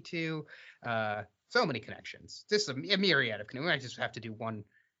 1982. So many connections. Just a myriad of connections. We might just have to do one,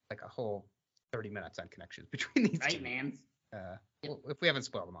 like a whole 30 minutes on connections between these two. Right, man. If we haven't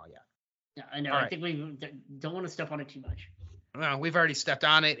spoiled them all yet. Yeah, I know. All I right. think we don't want to step on it too much. Well, we've already stepped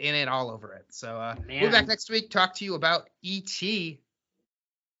on it, in it, all over it. So we'll be back Man. next week, talk to you about E.T.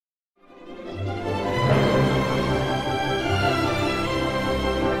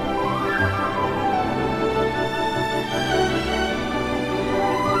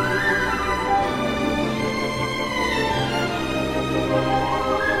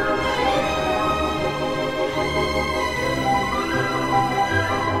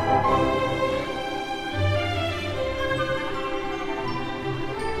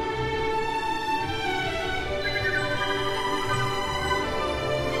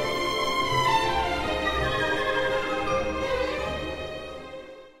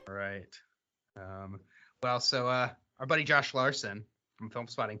 All right. So our buddy Josh Larson from Film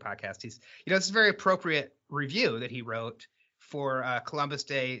Spotting Podcast, it's a very appropriate review that he wrote for Columbus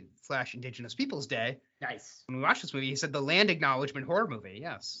Day / Indigenous Peoples Day. Nice. When we watched this movie, he said the land acknowledgement horror movie.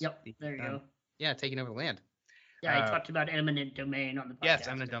 Yes. Yep. There you go. Yeah, taking over the land. Yeah, I talked about eminent domain on the podcast. Yes,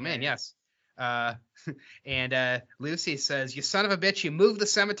 eminent domain. Yes. And Lucy says, "You son of a bitch! You moved the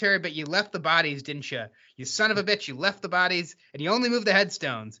cemetery, but you left the bodies, didn't you? You son of a bitch! You left the bodies, and you only moved the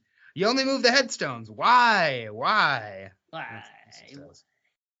headstones. You only moved the headstones. Why? Why? Dirk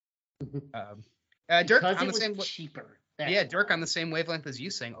Because on it the same. was cheaper. Dirk on the same wavelength as you,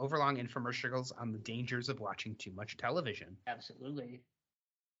 saying overlong infomercials on the dangers of watching too much television. Absolutely.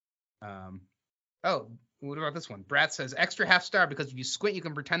 Oh, what about this one? Brad says, extra half star because if you squint, you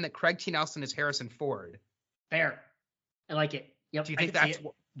can pretend that Craig T. Nelson is Harrison Ford. Fair. I like it. Yep. Do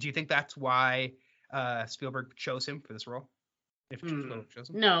you think that's why Spielberg chose him for this role? If Spielberg chose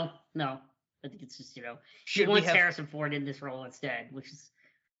him? No. I think it's just, she wants Harrison Ford in this role instead, which is,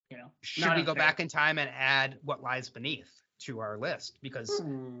 Should we go back in time and add What Lies Beneath to our list? Because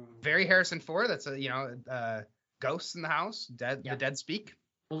very Harrison Ford, that's ghosts in the house, the dead speak.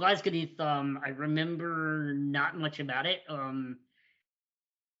 Well, Lies Beneath, I remember not much about it.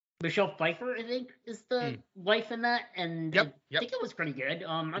 Michelle Pfeiffer, I think, is the wife in that, and I think it was pretty good.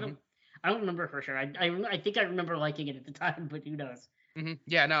 I don't remember for sure. I think I remember liking it at the time, but who knows? Mm-hmm.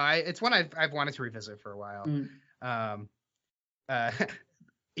 Yeah, no, it's one I've wanted to revisit for a while.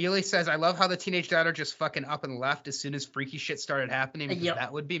 Ely says, I love how the teenage daughter just fucking up and left as soon as freaky shit started happening, because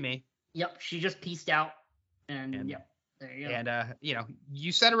that would be me. Yep, she just pieced out, and yep. There you go. And,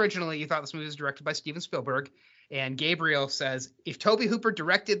 you said originally you thought this movie was directed by Steven Spielberg, and Gabriel says, if Tobe Hooper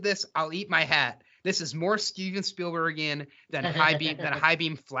directed this, I'll eat my hat. This is more Steven Spielbergian than a high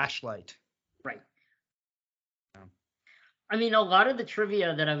beam flashlight. Right. I mean, a lot of the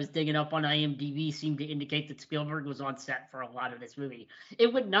trivia that I was digging up on IMDb seemed to indicate that Spielberg was on set for a lot of this movie.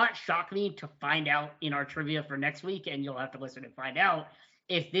 It would not shock me to find out in our trivia for next week, and you'll have to listen to find out,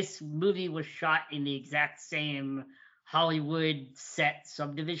 if this movie was shot in the exact same Hollywood set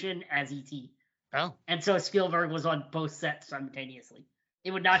subdivision as E.T. Oh. And so Spielberg was on both sets simultaneously.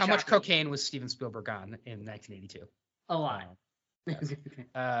 It would not How shock much cocaine was Steven Spielberg on in 1982? A lot.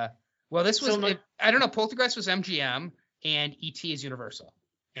 Well, this was, I don't know, Poltergeist was MGM and E.T. is Universal.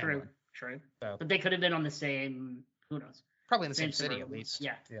 True. So. But they could have been on the same, who knows? Probably in the same city, at least.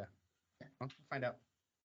 Yeah. Well, we'll find out.